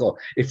Miktilcho?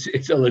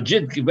 It's a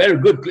legit, very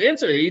good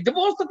answer. He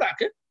divorced the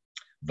Dacke.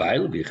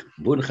 Weil wir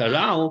wurden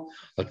Chazal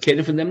hat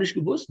keiner von dem nicht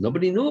gewusst.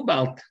 Nobody knew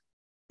about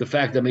the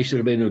fact that Moshe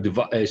Rabbeinu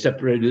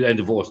separated and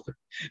divorced her.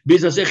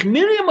 Bis als sich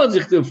Miriam hat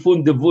sich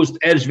davon gewusst,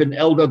 erst wenn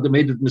Eldad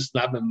damit mit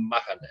Snaben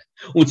machen.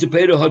 Und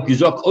Zipporah hat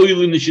gesagt,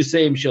 Oilinische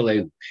Seim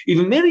Shalem.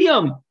 Even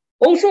Miriam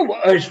also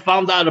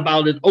found out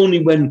about it only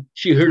when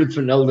she heard it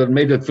from Eldad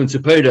made it from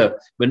Zipporah,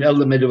 when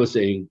Eldad made it was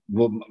saying,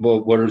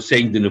 what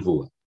saying the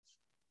Nevuah.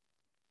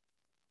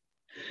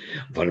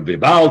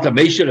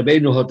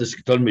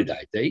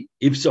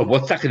 If so,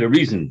 what's the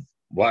reason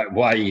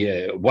why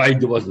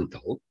it wasn't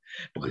told?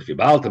 Because he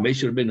did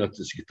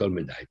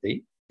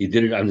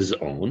it on his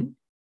own.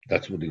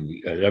 That's what the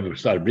Rebbe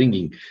started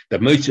bringing.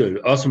 That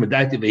Moshe also but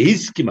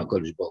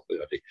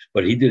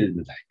he did it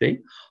in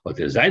Daite. But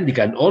there sein die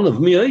kein all of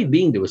me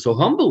being they were so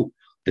humble.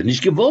 They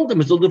nicht gewollt, they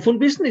soll davon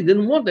wissen, they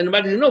didn't want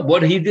anybody to know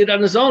what he did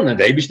on his own, and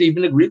they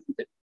even agreed with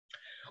it.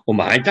 Und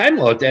mein Time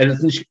hat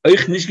es nicht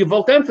euch nicht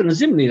gewollt empfangen,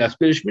 Zimri, das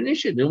bin ich mir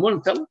nicht, they didn't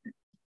want to tell him.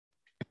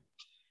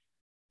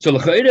 So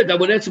that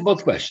would answer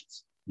both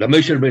questions. The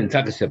Moshe Rabbeinu and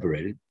Taka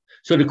separated.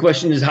 So the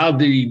question is, how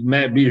did he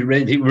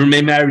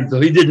remain married?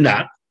 So he did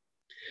not.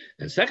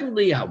 And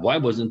secondly, why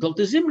wasn't told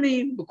to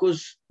Zimri?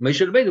 Because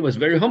Moshe Rabbeinu was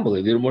very humble.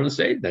 He didn't want to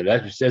say that.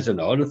 As it says in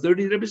the order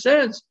 30, the Rebbe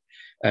says.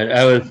 And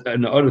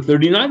in the order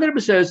 39, the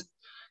Rebbe says.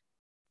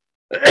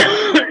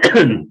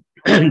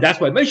 And that's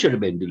why Moshe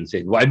Rabbeinu didn't say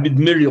it. Why did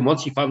Miriam,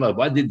 once she found out,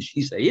 why did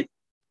she say it?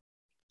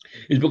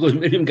 It's because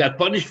Miriam got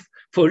punished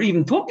for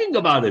even talking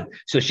about it.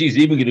 So she's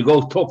even going to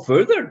go talk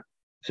further.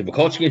 So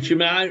because she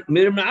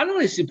Miriam,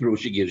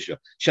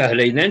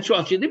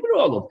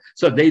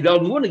 so they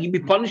don't want to be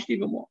punished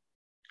even more.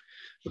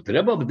 But the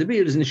Rebbe of the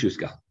Beer is an issue.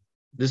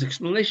 This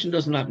explanation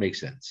does not make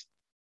sense.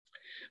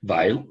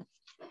 While,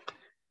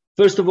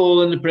 first of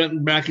all, in the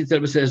brackets, the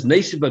Rebbe says,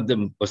 "Neisib of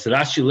them was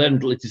Rashi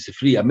learned it is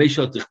free. I may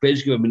shot the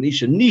page give a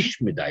manisha nish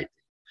medite.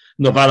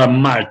 No vala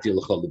marti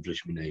l'chol the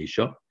frish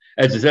minaisha."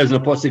 As it says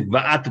in the pasuk,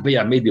 "Va'at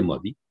beya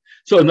medimodi."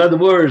 So, in other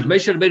words,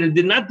 Moshe Rabbeinu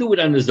did not do it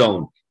on his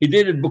own. He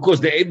did it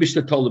because the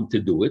Eibishter told him to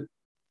do it.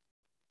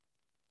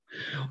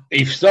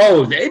 If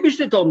so, the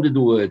Eibishter told him to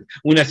do it.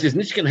 When es ist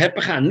nicht kein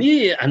Hepech an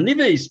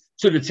Nives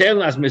zu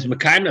erzählen, als mes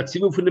mekayim na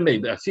tzivu von dem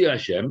Eibishter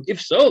Hashem. If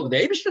so, the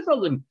Eibishter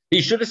told him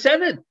he should have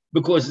said it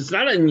because it's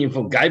not a union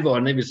from Gaiva or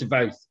Nives. If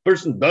a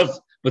person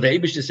does what the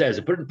Eibishter says,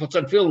 a person puts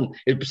on film,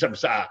 a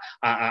Gaiva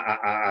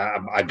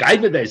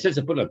that says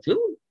to put on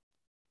film.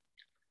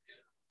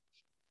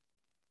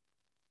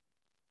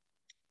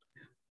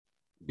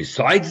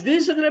 Besides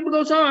this, the Rebbe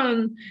goes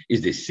on,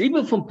 is the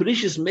Sibah from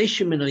Perishas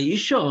Meshim and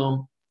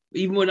Aisha,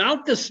 even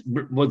without this,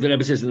 what the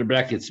Rebbe says in the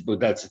brackets, but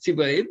that's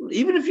Sibah,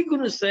 even if you're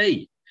going to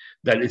say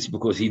that it's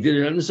because he did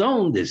it on his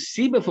own, the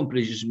Sibah from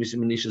Perishas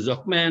Meshim and Aisha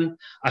Zochman,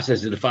 as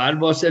says the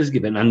Father says,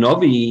 given a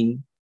Novi.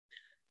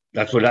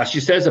 That's what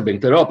Rashi says, I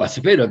bring it up. I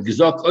say,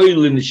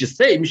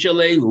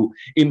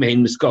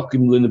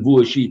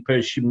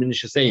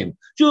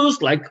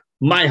 just like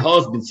my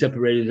husband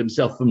separated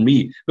himself from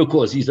me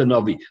because he's a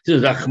Navi.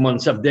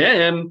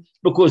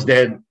 Because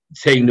they're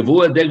saying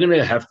Nevuah, they're going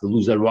to have to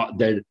lose they're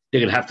going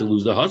to have to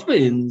lose their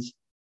husbands.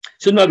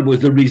 So in other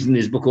words, the reason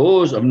is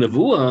because of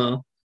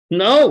Nevuah.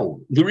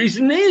 No, the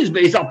reason is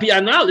based on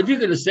Pianal. If you're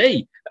going to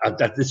say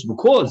that it's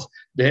because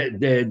the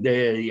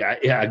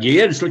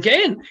Geyeris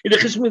Laken,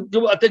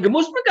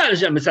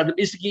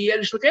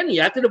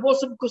 you have to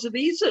divorce him because of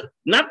the Isser,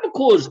 not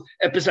because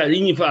get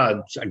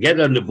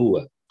a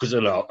Nevuah, because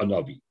of a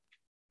Navi.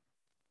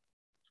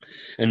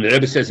 And the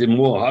Rebbe says in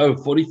more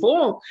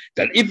 44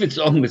 that if it's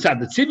on the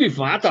Tzivi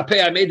for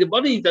Atapeh, I made the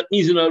body, that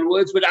means in other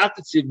words, without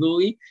the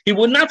Tzivi, he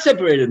would not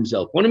separate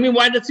himself. What do you mean?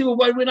 Why the Tzivi?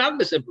 Why would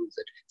not separate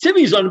himself?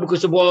 Tzivi is on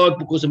because of what?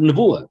 Because of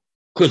Nevuah.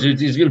 Because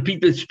he's going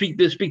to speak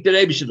the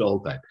Rebbe the whole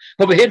time.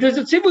 But here there's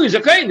a Tzivi, he's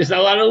okay. He's not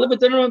allowed to live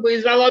with him, but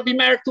he's not allowed to be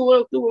married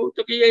to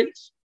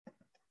Geyeris.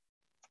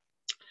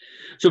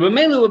 So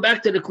we're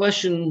back to the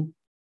question,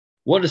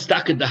 what is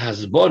Taka the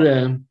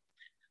Hasbara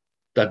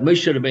that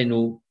Moshe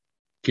Rabbeinu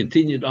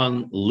continued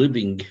on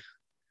living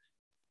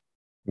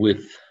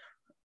with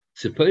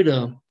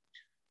Zipporah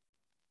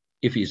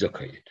if he's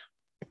okay.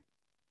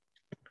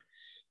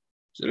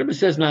 So the Rebbe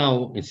says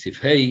now in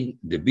Sifhei,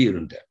 the Bir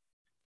and them.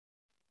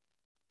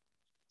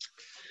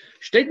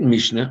 Steht in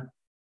Mishnah,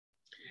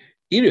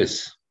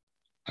 Iris,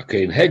 a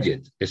Kohen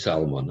Hedget, is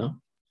Almana.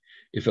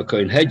 If a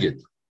Kohen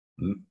Hedget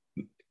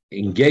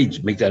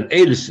engaged, make that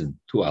Edison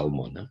to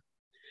Almana,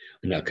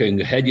 and a Kohen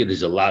Hedget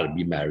is allowed to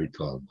be married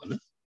to Almana.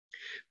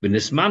 When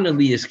this man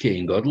Ali is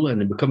King Godel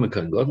and become a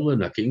King Godel,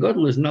 and a King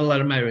Godel is not allowed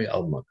to marry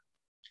Almana.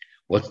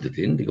 What's the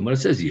thing? The Gemara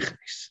says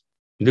Yichnis.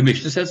 The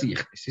Mishnah says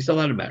Yichnis. He's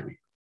allowed to marry.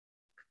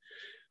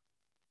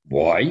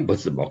 Why?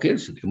 What's the Mokir?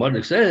 So the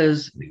Gemara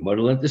says, the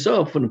Gemara learned this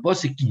off from the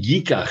Pasuk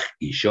Yikach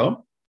Isha.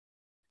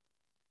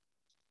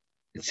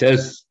 It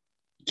says,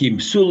 Kim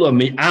Sula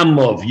mi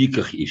Amov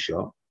Yikach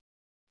Isha.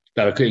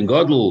 that a Kohen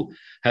Gadol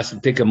has to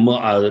take a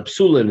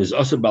psula and is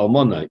also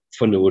balmona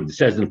from the word it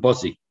says in the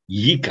posik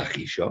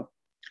yikachisha,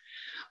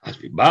 as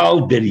we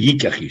bow der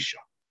yikachisha,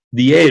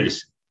 the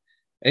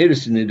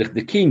Erison in the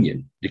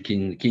kinyan, the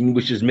king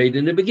which is made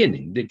in the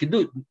beginning, the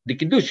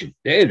kedushin,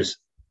 the Erison.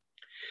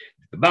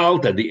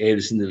 About that the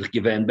Erison is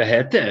given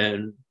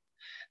beheten.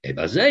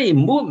 Ebazei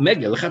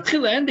megel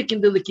chatchila and the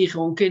kindle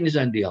kichon ken is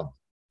on the other.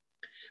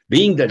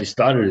 Being that it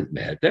started at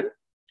beheten,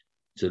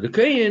 so the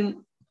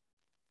Kohen,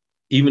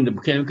 even the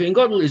Kohen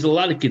Gadol, is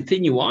allowed to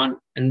continue on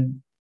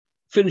and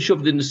finish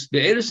up the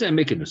Erison and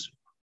make it Nesuyah.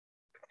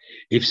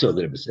 If so,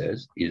 the Rebbe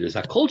says, it is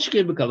a kol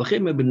sheken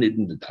b'kalachem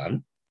benidin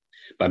dedan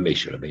by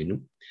Moshe Rabbeinu,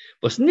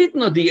 but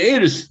not the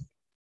Erison.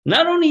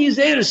 Not only is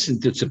Erison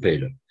to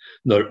tzepera,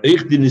 nor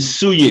ich the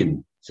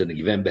Nesuyim, so the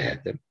given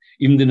beheten.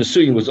 Even the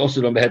Nesuyim was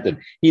also done beheten.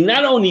 He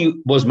not only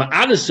was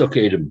ma'adas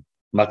sokedim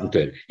matan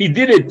Torah, he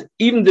did it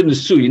even the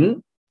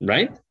Nesuyim,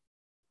 right?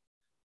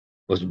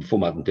 Was before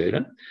matan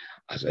Torah.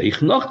 As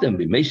ich noch dem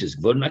b'meishes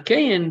gvorn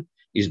akein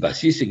is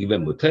basise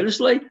given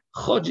mutereslei,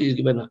 chodji is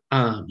given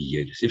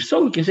yeris. If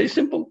so, we can say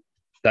simple.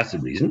 That's the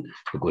reason,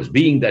 because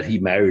being that he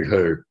married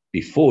her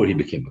before he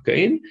became a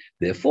Kohen,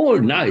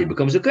 therefore now he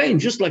becomes a Kohen,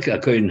 just like a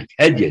Kohen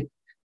Hedyet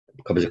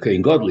becomes a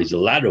Kohen Gadol, is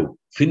allowed to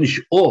finish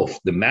off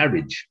the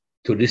marriage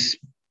to this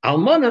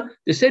almana.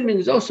 The same thing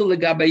is also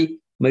legabe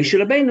Moshe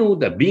Rabbeinu,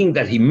 that being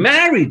that he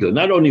married her,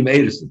 not only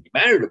Erison, he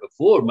married her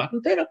before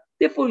Matan Torah,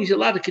 therefore he's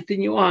allowed to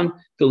continue on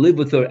to live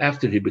with her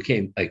after he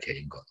became a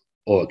Kohen Gadol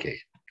or a Kohen.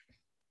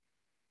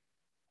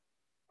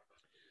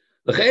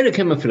 The Chayre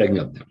came and flagging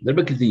up them. The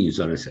Rebbe continues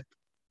on and said,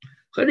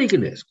 Chayre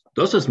can ask,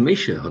 das as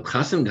Moshe hat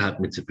Chassan gehabt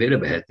mit Zepera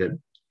beheter,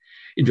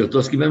 in wird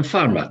das given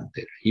far Matan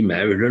Torah. He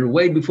married her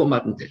way before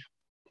Matan Torah.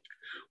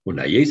 Und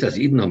na jes as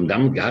Iden haben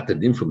damit gehabt der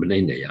Din von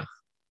Bnei Neach,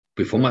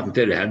 before Matan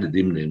Torah had the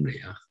Din Bnei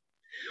Neach.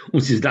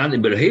 Und sie ist dann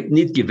überhaupt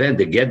nicht gewähnt,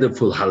 der Gedder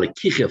für Halle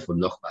Kiche von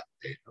noch Matan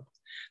Torah.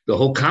 The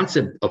whole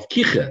concept of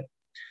Kiche,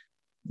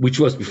 which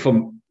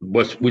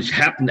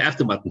happened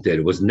after Matan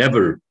Torah, was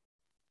never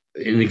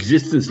in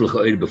existence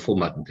before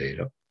Matan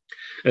Torah.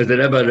 As the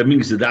Rebbe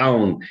brings it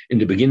down in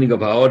the beginning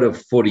of Order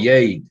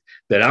 48,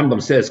 the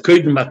Rambam says,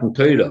 Koden Matan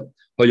Torah,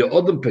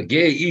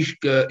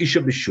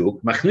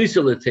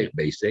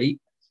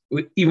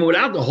 even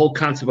without the whole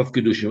concept of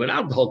Kedushin,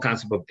 without the whole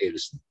concept of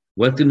Erison,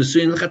 went to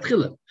Nesuyah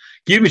L'Chatchila.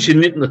 Give me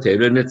Shinit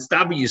Notera, and it's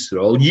Tabi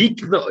Yisrael,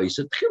 Yikna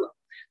Oisa Tchila.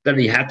 That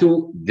he had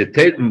to, the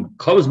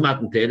calls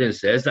Matan Torah and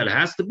says that it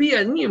has to be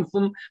a name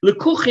from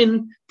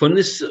Lekuchin, from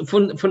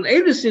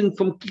Erison,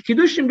 from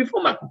Kedushin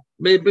before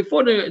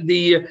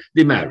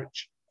the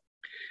marriage.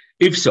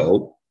 If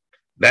so,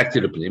 back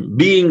to the plan,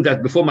 being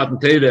that before Matan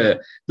Torah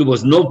there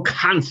was no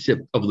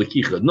concept of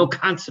Lekicha, no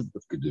concept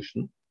of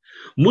Kedushin,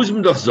 muss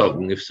man doch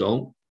sagen, if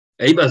so,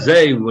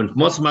 when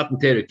Mos Matan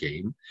Torah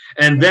came,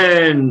 and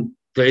then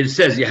it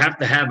says you have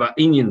to have an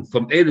Inyan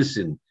from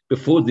Erison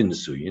before the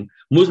Nesuyim,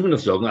 muss man doch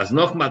sagen, as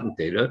noch Matan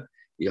Torah,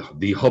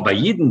 the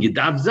Hobayiden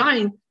gedarf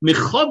sein,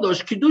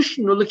 mechodosh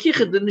Kedushin or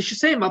Lekicha, the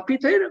Nishisayim al Pi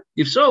Torah.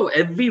 If so,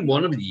 every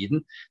one of the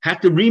Yidden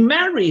had to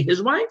remarry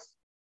his wife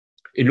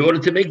in order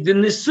to make the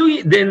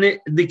Nesuyim,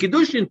 the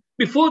Kedushin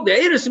before the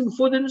Erison,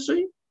 before the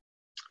Nesuyim.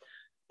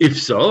 If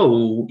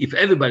so, if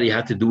everybody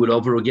had to do it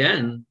over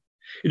again,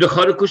 back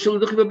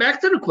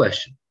to the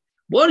question.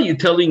 What are you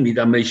telling me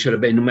that Moshe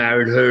Rabbeinu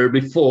married her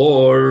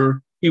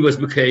before he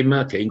became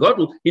a Kohen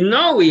Gadol?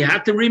 No, he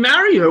had to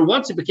remarry her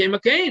once he became a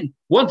Kohen.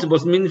 Once it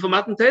wasn't meaning for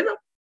Matan Torah.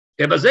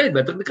 If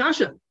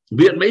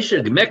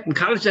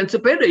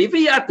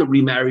he had to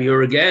remarry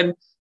her again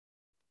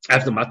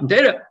after Matan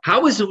Torah,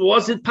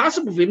 was it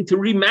possible for him to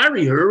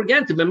remarry her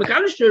again to be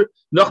Mekadesher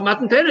noch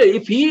Matan Torah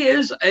if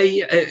he's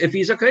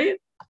a Kohen?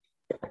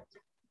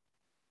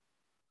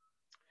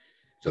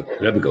 So the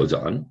Rebbe goes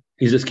on.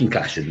 He says,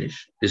 Kinkashanish.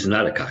 This is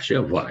not a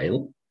kasha.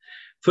 While,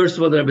 first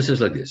of all, the Rebbe says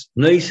like this: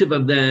 Neisiv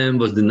of them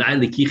was the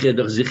Naile Kiche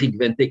doch Zichig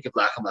Venteke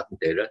Placha Matan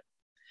Torah.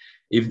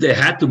 If they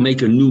had to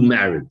make a new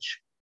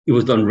marriage, it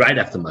was done right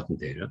after Matan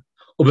Torah.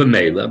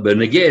 Ubemela,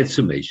 Benegeh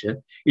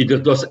Tzumesha,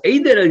 it was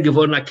either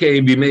geworden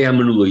akeim b'mei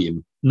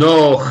hamenuluyim,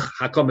 noch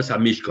hakomas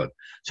hamishkon.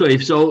 So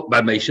if so,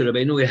 by Moshe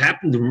Rabbeinu, it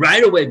happened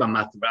right away by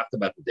after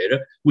Matan Torah,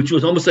 which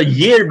was almost a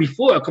year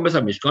before hakomas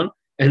hamishkon.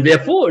 And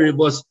therefore, it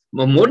was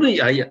more than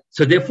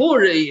so.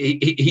 Therefore,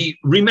 he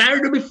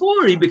remarried her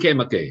before he became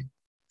a Kohen.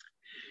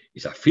 He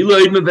said,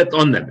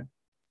 on them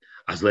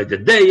as like the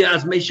day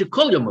as Moshe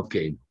Kol Yom of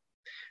Kohen.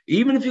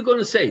 Even if you're going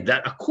to say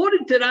that,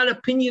 according to that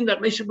opinion,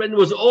 that Moshe Rabbeinu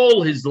was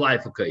all his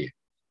life a Kohen,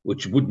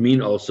 which would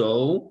mean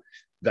also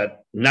that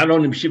not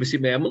only B'Shivas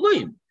Yimei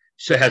HaMiluyim,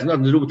 so it has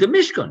nothing to do with the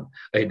Mishkan.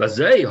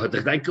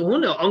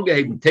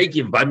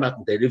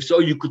 If so,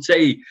 you could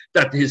say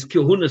that his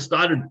kahuna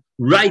started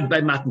right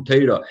by Matan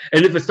Torah.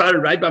 And if it started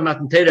right by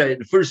Matan Torah,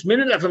 the first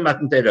minute after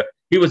Matan Torah,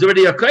 he was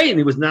already a Kohen.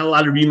 He was not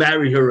allowed to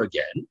remarry her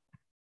again.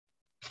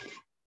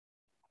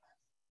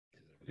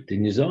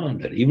 Continues on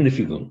that even if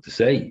you're going to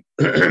say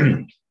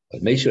that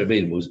Moshe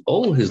Rabbeinu was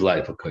all his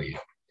life a Kohen,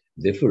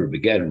 therefore it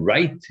began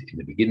right in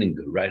the beginning,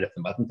 right after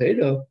Matan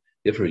Torah,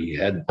 therefore he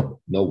had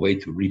no way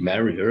to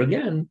remarry her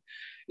again.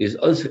 is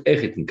also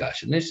echet in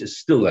kasha. This is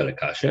still not a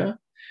kasha,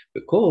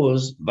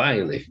 because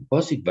vayelech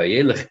posik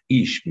vayelech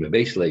ish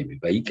mebeis Levi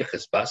vayikach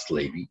es bas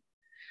Levi.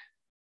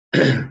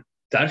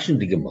 Darshan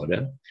the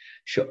Gemara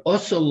she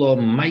also lo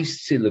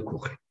ma'aseh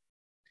lekuchen,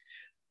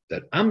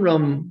 that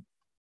Amram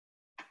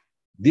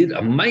did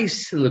a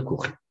ma'aseh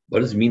lekuchen. What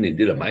does it mean? He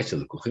did a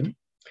ma'aseh lekuchen?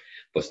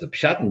 Was the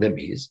pshat in them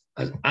is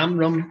as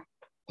Amram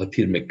hat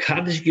hier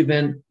mekadish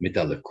given mit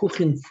a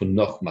lekuchen von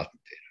noch Matan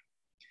Torah.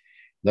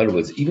 In other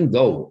words, even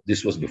though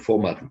this was before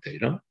Matan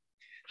Torah,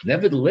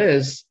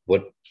 nevertheless,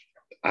 what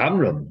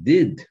Amram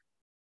did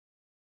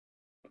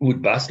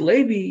with Bas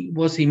Levi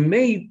was he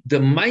made the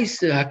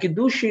Ma'aseh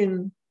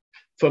HaKiddushin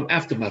from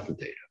after Matan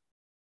Torah.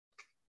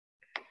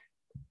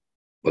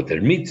 But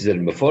der Mitzvah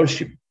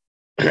Meforshim,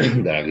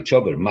 der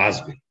Agishober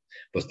Masbin,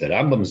 was der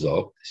Rambam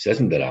sagt, says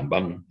in der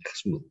Rambam,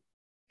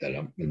 der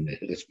Rambam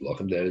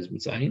gesprochen, der ist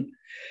mit sein,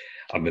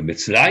 aber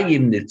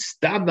Mitzrayim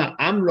nitztava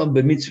Amram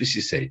b'mitzvah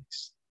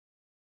Yisraelis.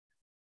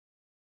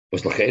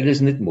 Was noch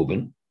ist nicht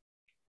moving,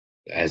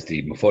 as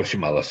the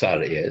Meforshim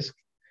al-Asar is,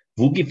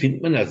 wo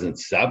findet man als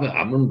nitztava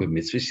Amram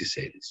b'mitzvah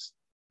Yisraelis?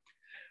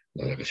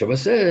 Now the Agishober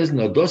says,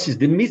 no, das ist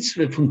die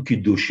Mitzvah von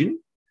Kiddushin,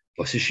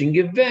 was ist schon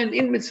gewähnt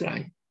in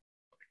Mitzrayim.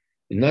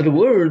 In other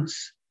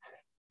words,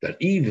 that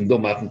even though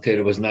Matan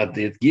Torah was not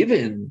yet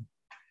given,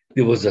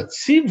 there was a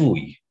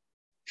tzivui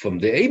from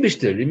the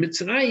Eibishter in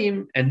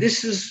Mitzrayim, and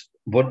this is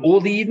what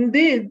all the Eden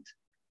did.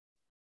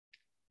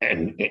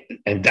 And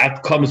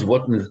that comes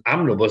what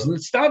Amram was in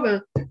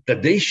Tztava,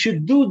 that they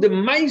should do the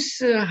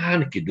Ma'aseh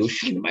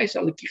HaKiddushin, the Ma'aseh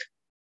HaLekich.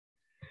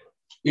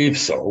 If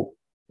so,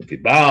 if we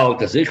bow,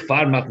 dass ich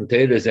fahre Matan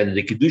Torah, and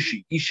the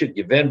Kiddushi Isha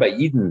given by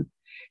Eden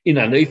in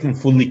an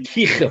Eifen von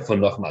Lekicha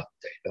von noch Matan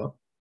Torah.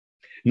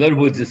 In other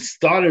words, it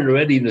started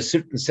already in a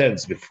certain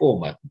sense before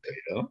Matan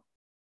Torah.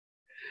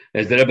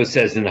 As the Rebbe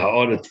says in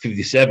Ha'aret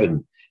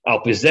 57,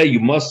 Al Pezeh, you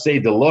must say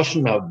the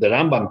Lashon of the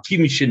Rambam,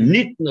 Kimishe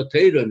nit no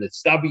Torah and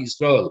Tztabi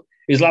Yisrael,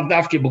 is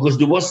Lavdafke, because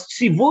there was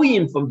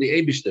Tzivuyim from the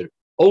Eibishter,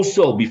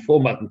 also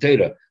before Matan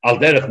Torah, Al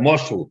Derech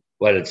Moshel,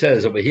 where it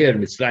says over here in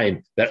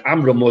Mitzrayim, that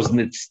Amram was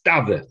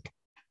Nitztave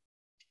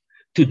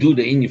to do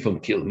the Inyan from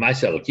Kil,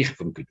 Ma'aseh HaLekich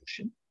from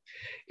Kiddushin.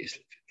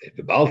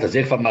 Bald as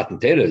von Matan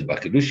Torah is by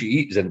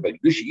Kiddushi, sind bei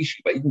Kiddushi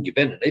Ishi bei Eden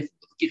gewähnt, und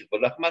Kirche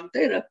von nach Matan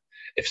Torah.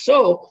 If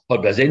so,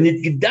 hat das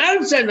nicht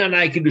gedacht sein an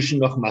ein Kiddushin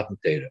noch Matan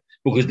Torah,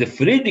 because the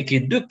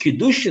friedige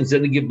Kiddushin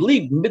sind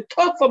geblieben, mit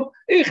Tag von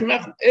ich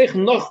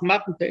noch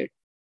Matan Torah.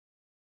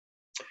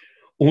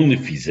 Und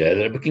wie sehr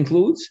Rebbe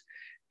concludes,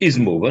 is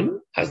moving,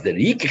 as der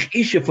Yikach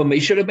Isha von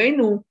Moshe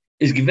Rabbeinu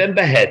is gewähnt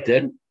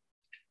beheter.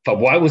 For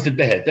why was it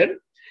beheter?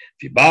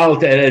 Wie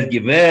bald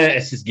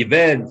es ist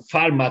gewähnt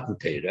vor Matan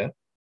Torah,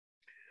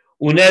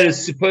 und hat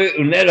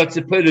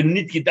Zipporah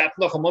nicht gedacht,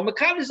 noch einmal, man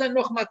kann es sein,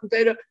 noch Matan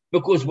Torah,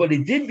 because what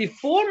he did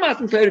before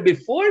Matan Torah,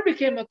 before he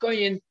became a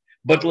Kohen,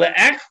 but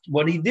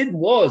what he did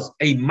was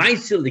a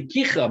Ma'aseh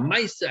Lekicha,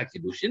 Ma'aseh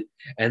HaKiddushin,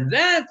 and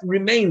that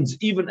remains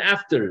even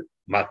after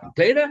Matan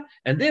Torah,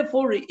 and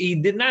therefore he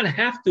did not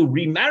have to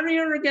remarry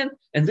her again,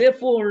 and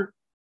therefore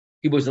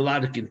he was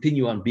allowed to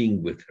continue on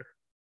being with her.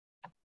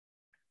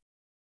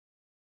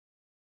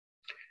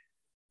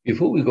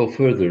 Before we go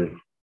further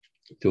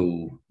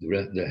to the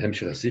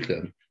Hemshech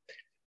HaSicha,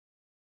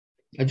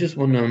 I just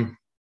want to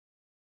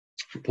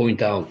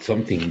point out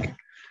something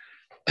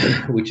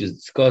which is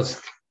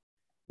discussed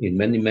in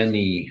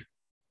many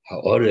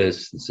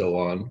ha'ores and so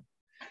on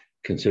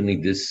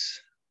concerning this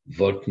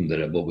word from the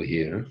Rebbe over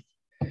here.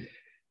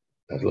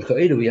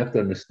 That we have to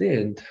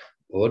understand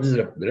what is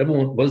the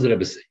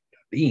Rebbe saying,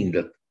 being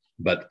that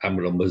but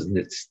Amram was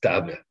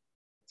nitztave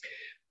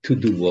to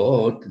do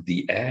what?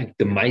 The act,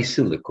 the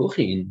Ma'aseh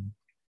Lekuchen.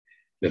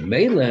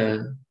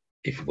 B'meila,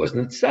 if it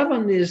wasn't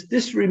nitztave,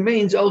 this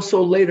remains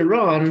also later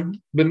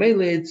on.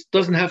 B'meila, it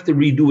doesn't have to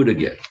redo it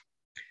again.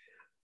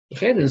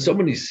 In so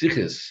many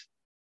sikhs,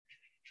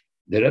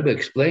 the Rebbe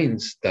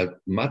explains that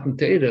Matan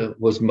Torah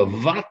was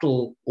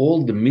mavatal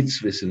all the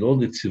mitzvahs and all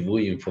the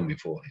tzivuyim from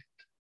beforehand.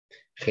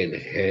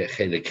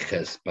 Chelek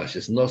Ches,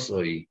 Pashas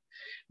Nosoi,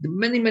 the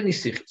many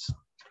sikhs.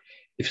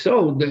 If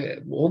so,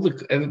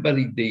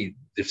 everybody they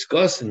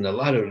discuss in a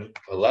lot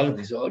of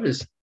these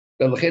orders.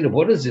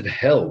 What does it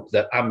help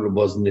that Amram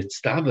was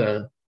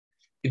nitztava?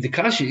 If the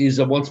kasha is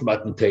once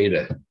Matan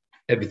Torah,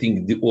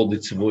 everything, all the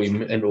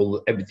tzivuyim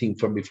and everything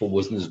from before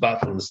was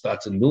nizbatel and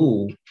starts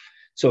anew.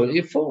 So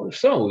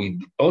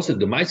also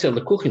the Ma'aseh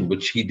Lekuchen,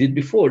 which he did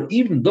before,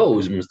 even though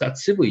it was that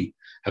tzivui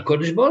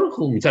Hakadosh Baruch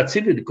Hu, that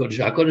tzivui the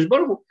Hakadosh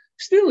Baruch Hu,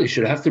 still he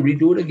should have to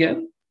redo it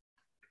again.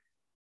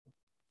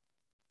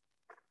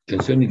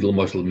 Concerning the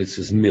Mashal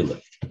Mitzvah's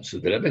Milah, so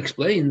the Rebbe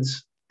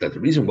explains that the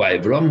reason why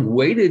Avram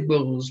waited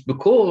was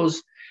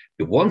because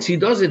once he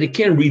does it, he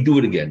can't redo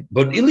it again.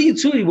 But Eli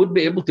Yitzuri would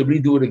be able to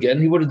redo it again.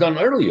 He would have done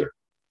earlier.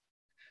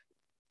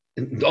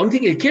 And the only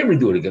thing he can't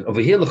redo it again.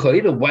 Over here,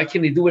 why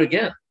can't he do it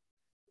again?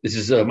 This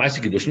is a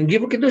Ma'aseh Kiddushin,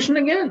 give a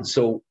Kiddushin again.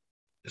 So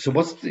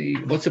what's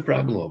the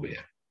problem over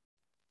here?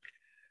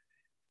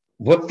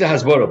 What's the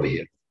Hasbar over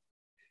here?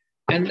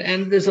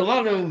 And there's a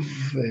lot of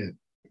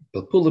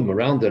they'll pull them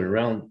around and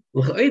around.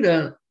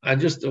 I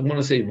just want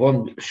to say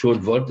one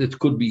short word. It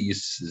could be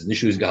is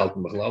nicht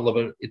gehalten,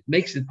 but it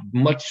makes it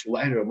much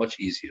lighter, much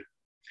easier.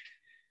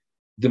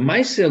 The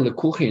Meise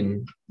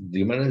Lekuchen,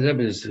 the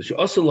Rebbe is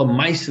also the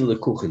Meise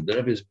Lekuchen. The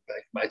Rebbe is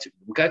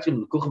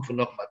Mekatim Lekuchen for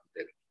noch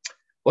Matan.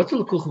 What's the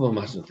Lekuchen for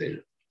Matan?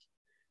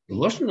 The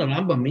Lashon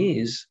Rambam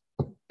means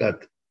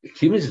that the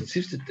Kimish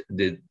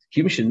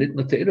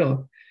Nitna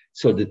Teira.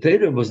 So the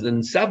Teira was the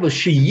Nsava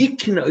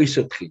Sheyikna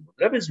Oisatchim.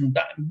 The Rebbe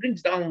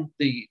brings down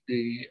the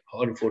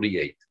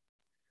 148.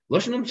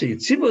 Lashon Rambam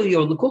says Tzibur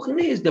Lekuchen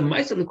is the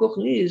Meise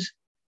Lekuchen is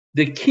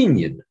the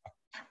Kinyan.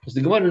 As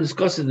the Gemara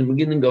discussed at the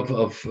beginning of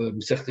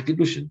Masechta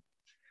Kiddushin,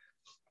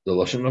 the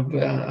Lashon of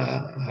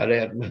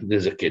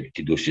there's a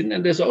Kiddushin,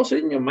 and there's also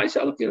in your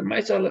Maisa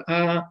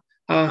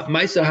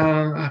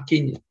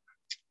Kinyan.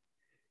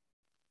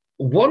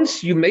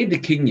 Once you made the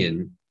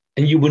Kinyan,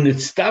 and you will not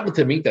stop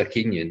to make that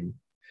Kinyan,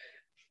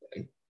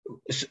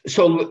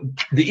 so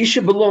the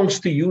Isha belongs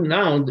to you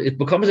now, it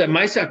becomes a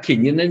Maisa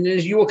Kinyan, and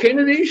you are kind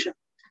of the Isha.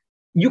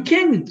 You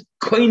can't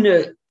kind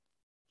of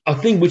a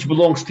thing which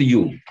belongs to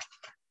you.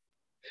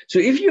 So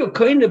if you're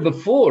kind of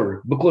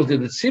before, because the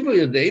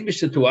tzivur of the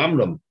Eibishter to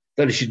Amram,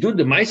 that he should do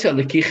the Maisa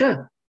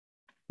Lekicha,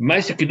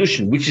 Maisa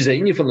Kiddushin, which is a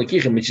inyan from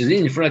Lekicha, which is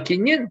inyan from a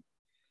Kinyan.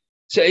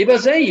 So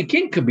Ebazay, you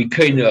can't be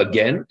kind of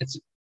again.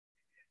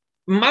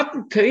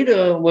 Matan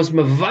Torah was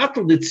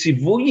mevatel the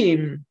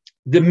tzivuyim,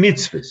 the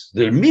mitzvahs.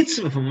 The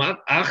mitzvah from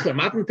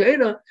Matan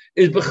Torah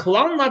is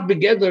bechlal not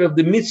together of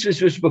the mitzvahs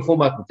which before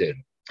Matan Torah.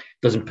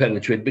 Doesn't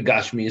penetrate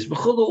begashmi is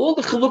all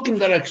the chalukim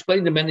that I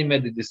explained in many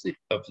of the decisions.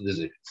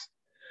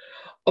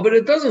 But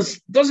it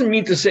doesn't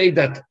mean to say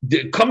that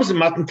it comes in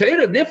Matan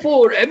Torah.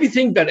 Therefore,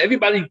 everything that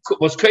everybody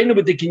was kind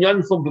with the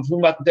kinyan from before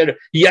Matan Torah,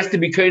 he has to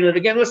be kind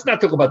again. Let's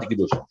not talk about the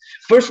kiddush.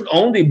 Person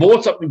only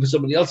bought something for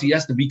somebody else, he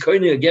has to be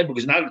kind again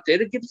because now the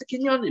Torah gives the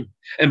kinyanim.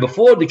 And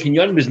before the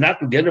kinyan was not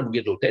together with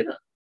the Torah.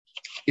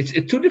 It's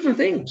two different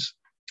things.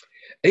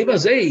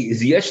 Evazei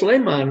is the yesh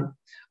leiman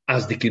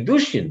as the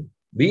kiddushin,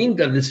 being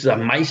that this is a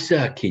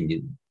ma'isa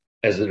kinyan,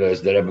 as the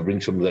Rebbe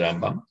brings from the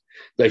Rambam.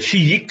 That she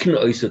yikna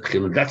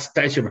oisat that's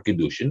taich of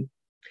Kiddushin.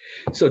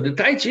 So the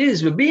taich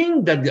is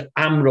being that the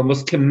Amram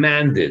was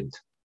commanded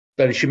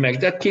that he should make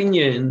that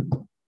kinyan.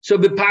 So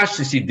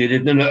Bepashtis he did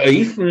it in a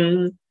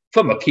oifen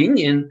from a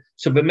kinyan.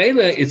 So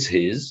B'meila it's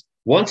his.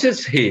 Once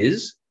it's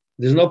his,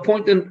 there's no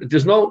point in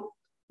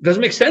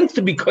doesn't make sense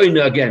to be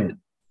koina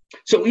again.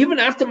 So even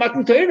after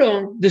Matan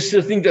Torah, this is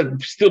a thing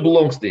that still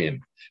belongs to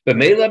him. But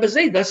that's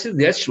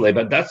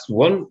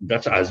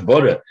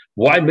Asbara.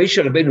 Why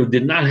Moshe Rabbeinu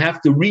did not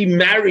have to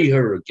remarry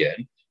her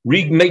again,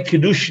 make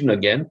Kiddushin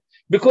again,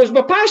 because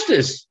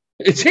Bapashtis,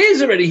 it's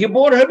his already. He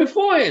bought her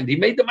beforehand. He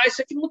made the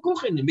Maisakin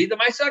Lekuchen. He made the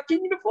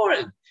Maisakin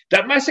beforehand.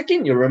 That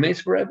Maisakin remains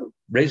forever.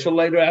 Raised for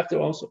later after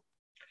also.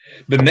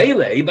 But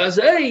Mele,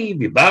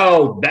 we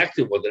bowed back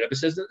to what the Rebbe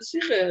says in the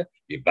Sikha.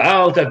 We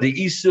bowed that the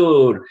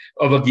Isur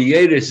of a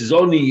Gieris is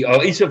only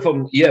Isur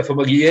from the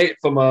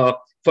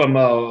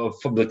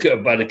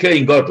by the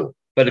Kain Gadol,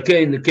 by the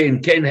Kain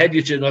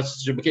Hedjich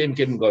and became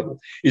Kain Gadol.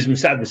 Is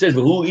Misad says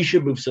who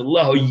Isha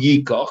b'Salah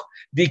Yikach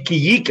the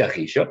Kiyikach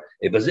Isha.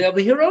 It was over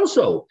here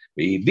also,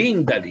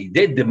 being that he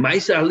did the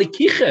Maisa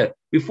Lekicha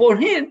before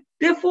him.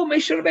 Therefore,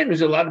 Moshe Rabbeinu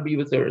is allowed to be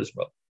with her as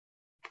well.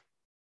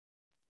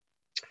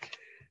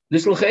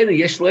 This l'chayna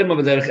yesh lema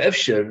v'derech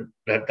efsher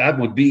that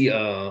would be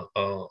a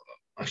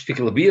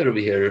shtickle beer over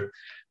here,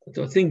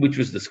 a thing which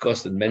was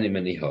discussed in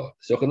many hard.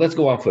 So let's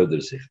go on further.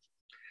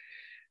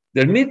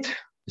 Der mit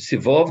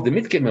Sivov, der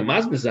mit came a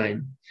masbe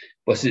sein,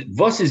 was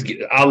is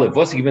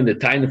given the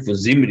time von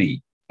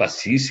Zimri, was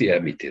hieß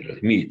er mit ihr,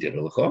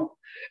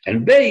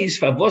 and base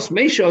for was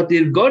Moshe hat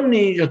ihm gar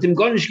nicht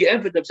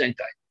geämpft auf sein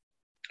Teil.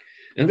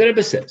 And der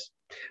Rebbe says,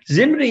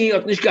 Zimri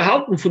hat nicht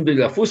gehalten von der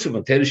Lafusse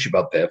von Teresh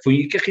Babel, von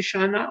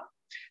Yikachishana.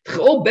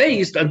 All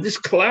based on this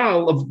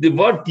cloud of the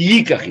word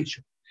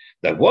Yikach.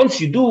 That once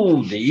you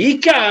do the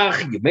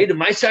Yikach, you made a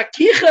Maisa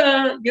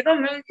Kicha,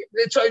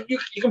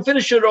 you can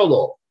finish it all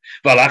off.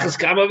 That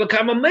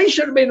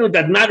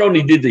not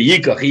only did the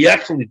Yikach, he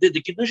actually did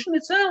the Kiddushin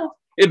itself.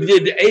 If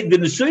the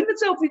Nesuin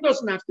itself, he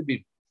doesn't have to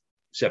be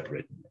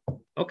separated.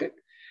 Okay.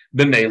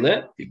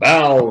 B'meile, he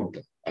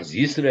bowed, as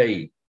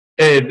Yisrei,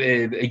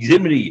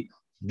 Zimri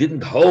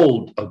didn't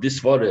hold of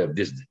this water, of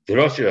this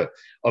drosha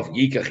of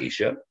Yikach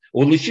Isha.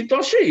 Only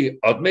Shitoshi,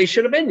 at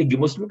Moshe Rabbeinu, you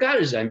must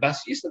Megarish sein,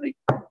 Bas Yisrael.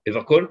 If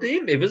according to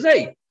him,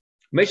 Evazei,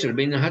 Moshe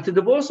Rabbeinu had to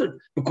divorce her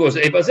because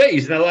Evazei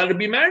is not allowed to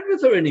be married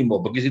with her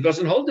anymore because he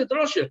doesn't hold the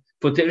drosha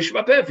for Teresh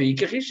Babel for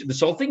Yikachisha.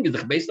 This whole thing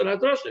is based on a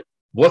drosha.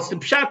 What's the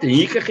pshat in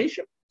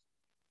Yikachisha?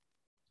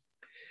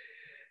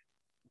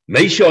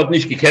 Moshe hat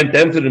nicht gekannt,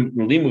 empfer im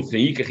Limud von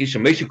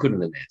Yikachisha. Moshe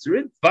couldn't answer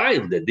it,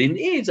 weil der Din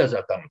is, als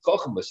Tam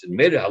Kochen was in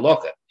Mere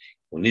Halacha.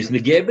 Und is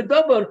negebe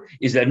dabar,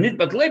 is nicht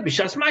begleit,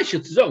 b'shas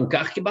Moshe zu sagen,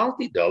 kach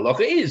gebalti. The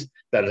halacha is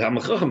that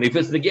if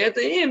it's negate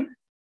to him,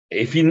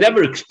 if he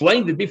never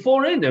explained it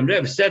before him, and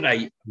Rebbe said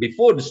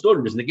before the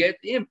story was negate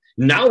to him,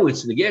 now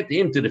it's negate to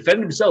him to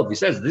defend himself. He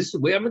says, this is the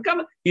way I'm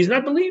coming. He's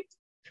not believed.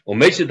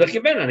 Und Moshe dach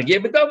gewen, and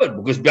negebe dabar,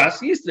 because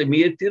Bas is the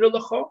mir tira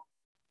lacha.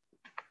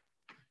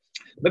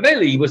 But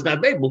mainly he was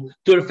not able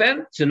to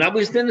defend, so now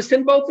we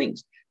understand both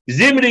things.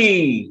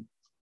 Zimri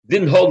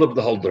didn't hold up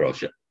the whole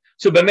drosha.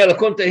 So Bamela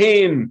come to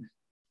him,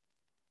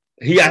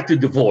 he had to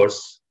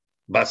divorce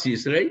Bas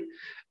Yisrael,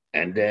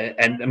 and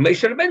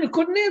Moshe Rabbeinu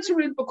couldn't answer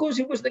it because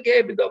he was the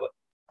Gei B'Dava.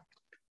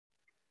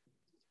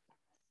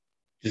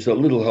 Just a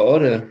little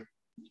ha'ora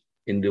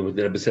in the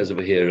Rebbe says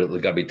over here, the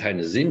Gabi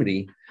Taina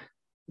Zimri.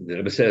 The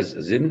Rebbe says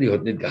Zimri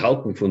hat nicht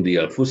gehalten von die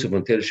Alfusse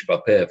von Teresh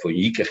Bapeh von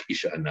Yikach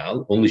Isha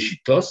Anal. Only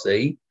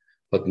Shitosei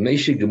hat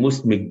Moshe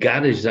gemusst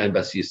megarish sein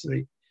Bas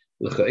Yisrael.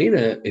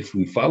 If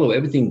we follow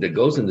everything that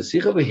goes in the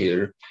Sikh over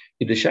here,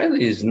 the Shaila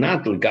is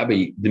not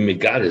Legabi the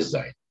megarish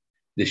sein.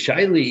 The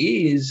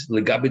Shaila is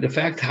Legabi the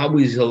fact how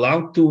he's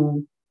allowed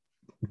to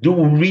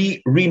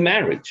do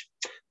remarriage.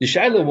 The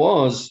Shaila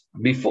was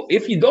before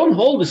if you don't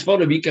hold this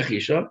for of Yikach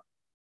Isha,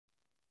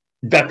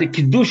 that the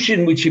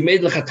Kiddushin which he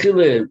made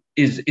L'chatchila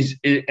is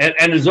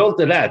and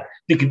result of that,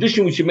 the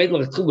Kiddushin which he made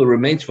L'chatchila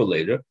remains for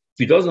later. If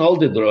he doesn't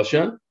hold the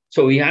drosha,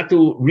 so he had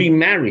to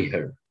remarry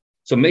her.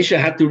 So Moshe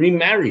had to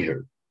remarry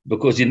her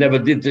because he never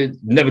did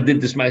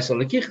this Ma'aseh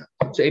L'kicha.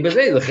 So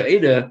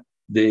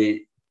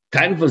the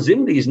time for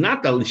Zimri is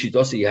not that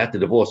Shitosi you had to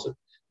divorce her.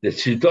 The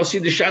Shitosi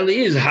the Shaila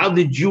is how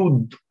did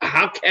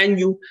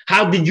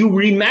you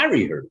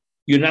remarry her?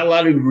 You're not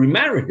allowed to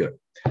remarry her.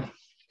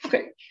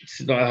 Okay, this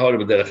is not how to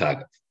derech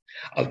hagav.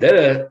 Al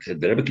derech,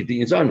 der Rebbe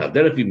continues on. Al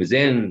derech wie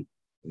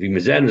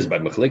wir sehen es bei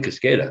Machlekes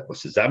Kera,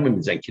 was zusammen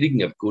mit seinen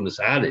Kriegen auf Kunas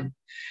Harim,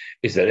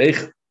 ist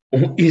echt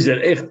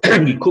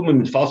gekommen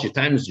mit falschen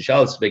Teilen des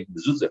Schals wegen der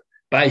Mezuzah.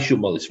 Bei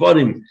Shumal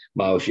Isvarim,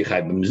 Ma'osh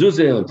Yechai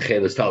b'Mezuzah und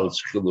Cheles Tal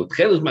Schchilot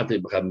Cheles Matei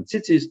b'Cham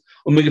Tzitzis.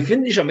 Und wir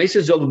finden nicht am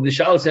meisten soll die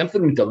Schals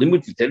empfehlen mit der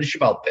Limut für Teresh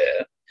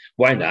Bapeh.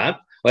 Why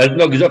not? Weil er hat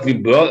noch gesagt, wie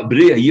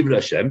Bria Yivra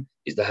Hashem,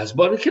 is the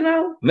Hasbara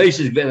Canal.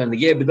 Moshe is better than the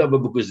Gei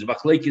B'Dava because the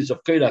Machlekes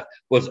of Korach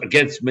was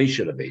against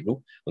Moshe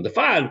Rabbeinu. On the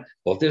far,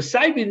 but they're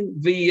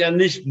Saibin, we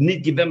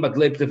nicht given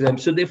Bagleib of them,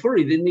 so therefore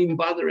he didn't even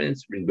bother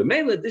answering. But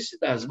mainly, this is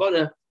the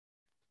Hasbara.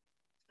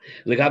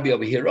 Legabi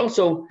over here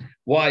also,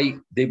 why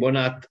they were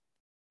not,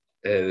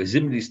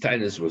 Zimri's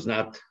tinus was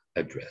not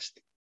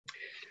addressed.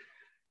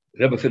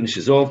 Rebbe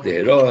finishes off the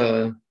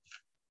Heroa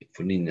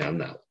for Nina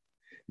now.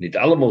 Nicht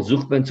allemal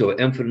sucht man zu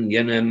empfern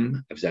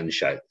jenem auf seine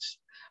Scheiles.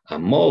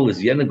 Amol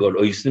ist jener Gott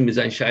äußern mit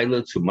seinen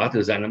Scheile zu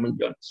Mathe seiner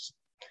Millionen.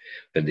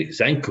 Wenn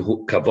sein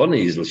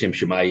Kavone ist, L'Shem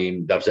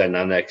Shemayim, darf sein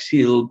an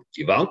Exil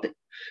gewaltig.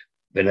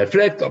 Wenn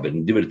fragt, ob die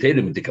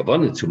Libertäten mit der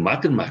Kavone zu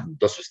Mathe machen,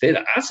 das was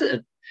der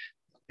Asse,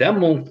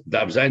 dann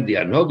darf sein die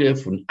Anoge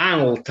von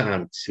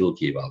Altan Zil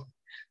gewaltig.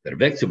 Der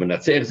Weg zu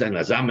benazir sein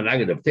Asamen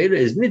der Tere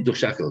ist nicht durch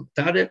Schachel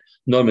Tare,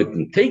 nur mit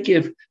dem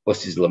Tekev,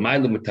 was ist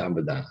Lamailo mit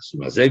Tambadas.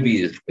 Und als wie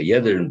ist bei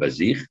jeder bei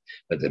sich,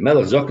 wenn der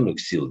Melech Socken und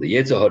Xil, der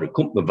jetzt heute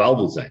kommt mit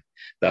Walbel sein,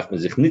 darf man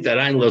sich nicht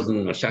reinlassen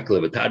in der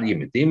Schachel Tare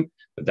mit ihm,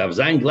 man darf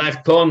sein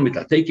gleich Ton mit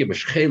der Tekev und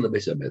Schchele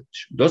besser mit.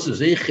 Das ist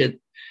sicher,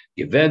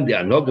 gewähnt die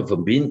Anoge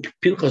von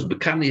Pinchas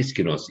Bekani ist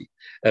Genossi.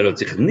 Hat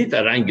sich nicht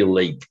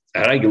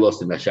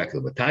reingelassen in der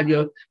Schachel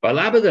Tare, weil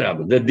aber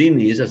der Ding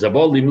ist, als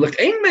wohl ihm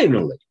ein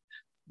Meinung legt.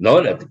 No,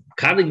 that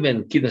kann ich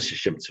wenn Kinder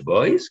Shem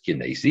Tzvois,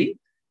 Kinesi,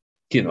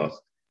 Kinos,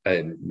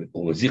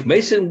 und sich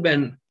messen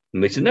wenn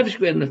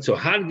nefesh werden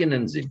zu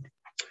hargenen sind.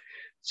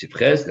 Sie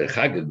fräst der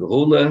Chag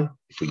Gehola,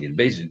 von den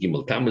Beis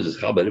Gimel Tammuz,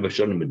 es habe immer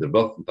schon mit der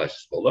Woche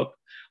Pashas Volok,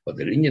 und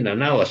der Ingen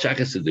Anal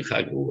Shachas der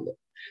Chag Gehola.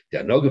 Der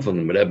Anoge von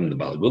dem Reben der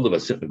Balgula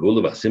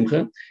was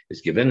Simcha,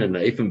 ist gewinnen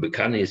Eifen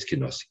Bekane ist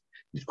Kinossi.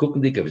 Nicht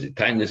gucken dich auf die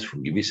Teilnis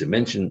von gewissen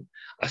Menschen,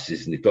 als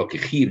es nicht auch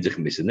gechiert, sich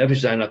ein bisschen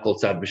nervös sein,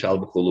 Kolzad Bishal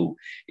Becholu,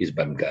 ist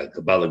beim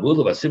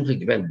Balagula, was Simcha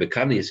gewinnt,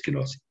 Bekane ist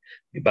Kinossi.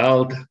 Wie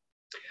bald,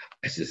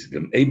 es ist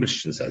dem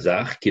Ebersten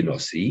Sazach,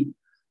 Kinossi,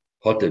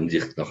 hat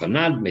sich noch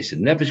ein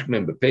bisschen nervös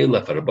gewinnt,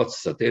 Bepela,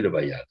 Farabotz, Satere,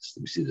 Vajadis.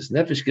 Wenn sie das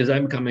nervös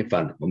gesagt kann man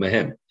fangen, und wir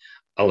haben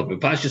alle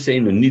Bepasche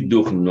sehen und nicht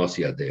durch den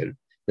Nossi Ader.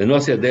 Der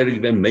Nossi Ader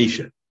gewinnt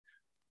Meische,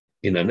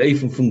 in einem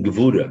Eifen von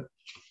Gewurre,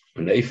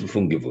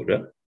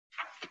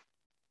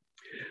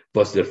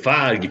 was der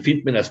Fall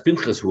gefindt man als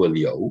Pinchas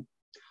Hualiau,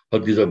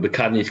 hat dieser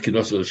Bekanntes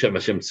Genosse oder Shem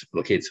Hashem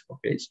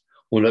Plaketsvokes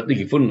und hat nicht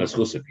gefunden als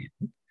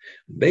Russafiten.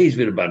 Beis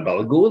wird beim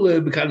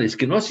Balgole Bekanntes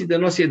Genosse, der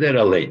Nossi der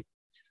allein.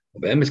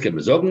 Aber es kann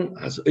man sagen,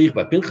 als euch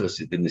bei Pinchas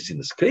denn es in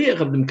das Kreer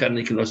auf dem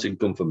Bekanntes Genosse in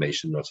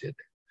Confirmation Nossi der.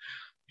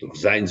 Durch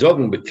sein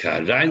Sorgen mit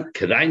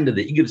Kreine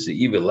der Igrse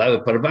Iwe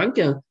Lave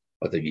Parvanka,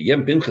 hat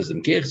gegeben Pinchas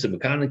im Kirche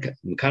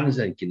Bekanntes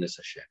sein Kindes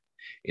Hashem.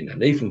 In der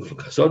Nähe von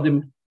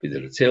Chassodim, wie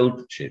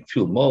erzählt, schon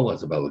viel Mal,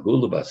 als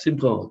Balagula war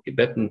Simcha, hat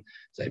gebeten,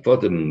 sein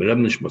Vater im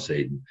Rebnisch muss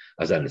reden,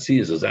 als eine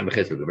Sie, so sein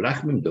Bechesel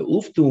gebrachmim, der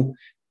Uftu,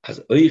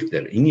 als euch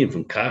der Ingen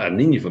von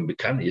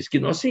Bekannt ist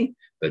Genossi,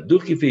 wird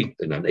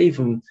durchgefügt in ein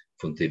Even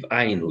von Tev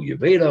Ein, wo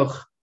ihr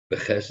Werach,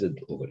 Bechesel,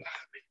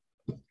 Oberach.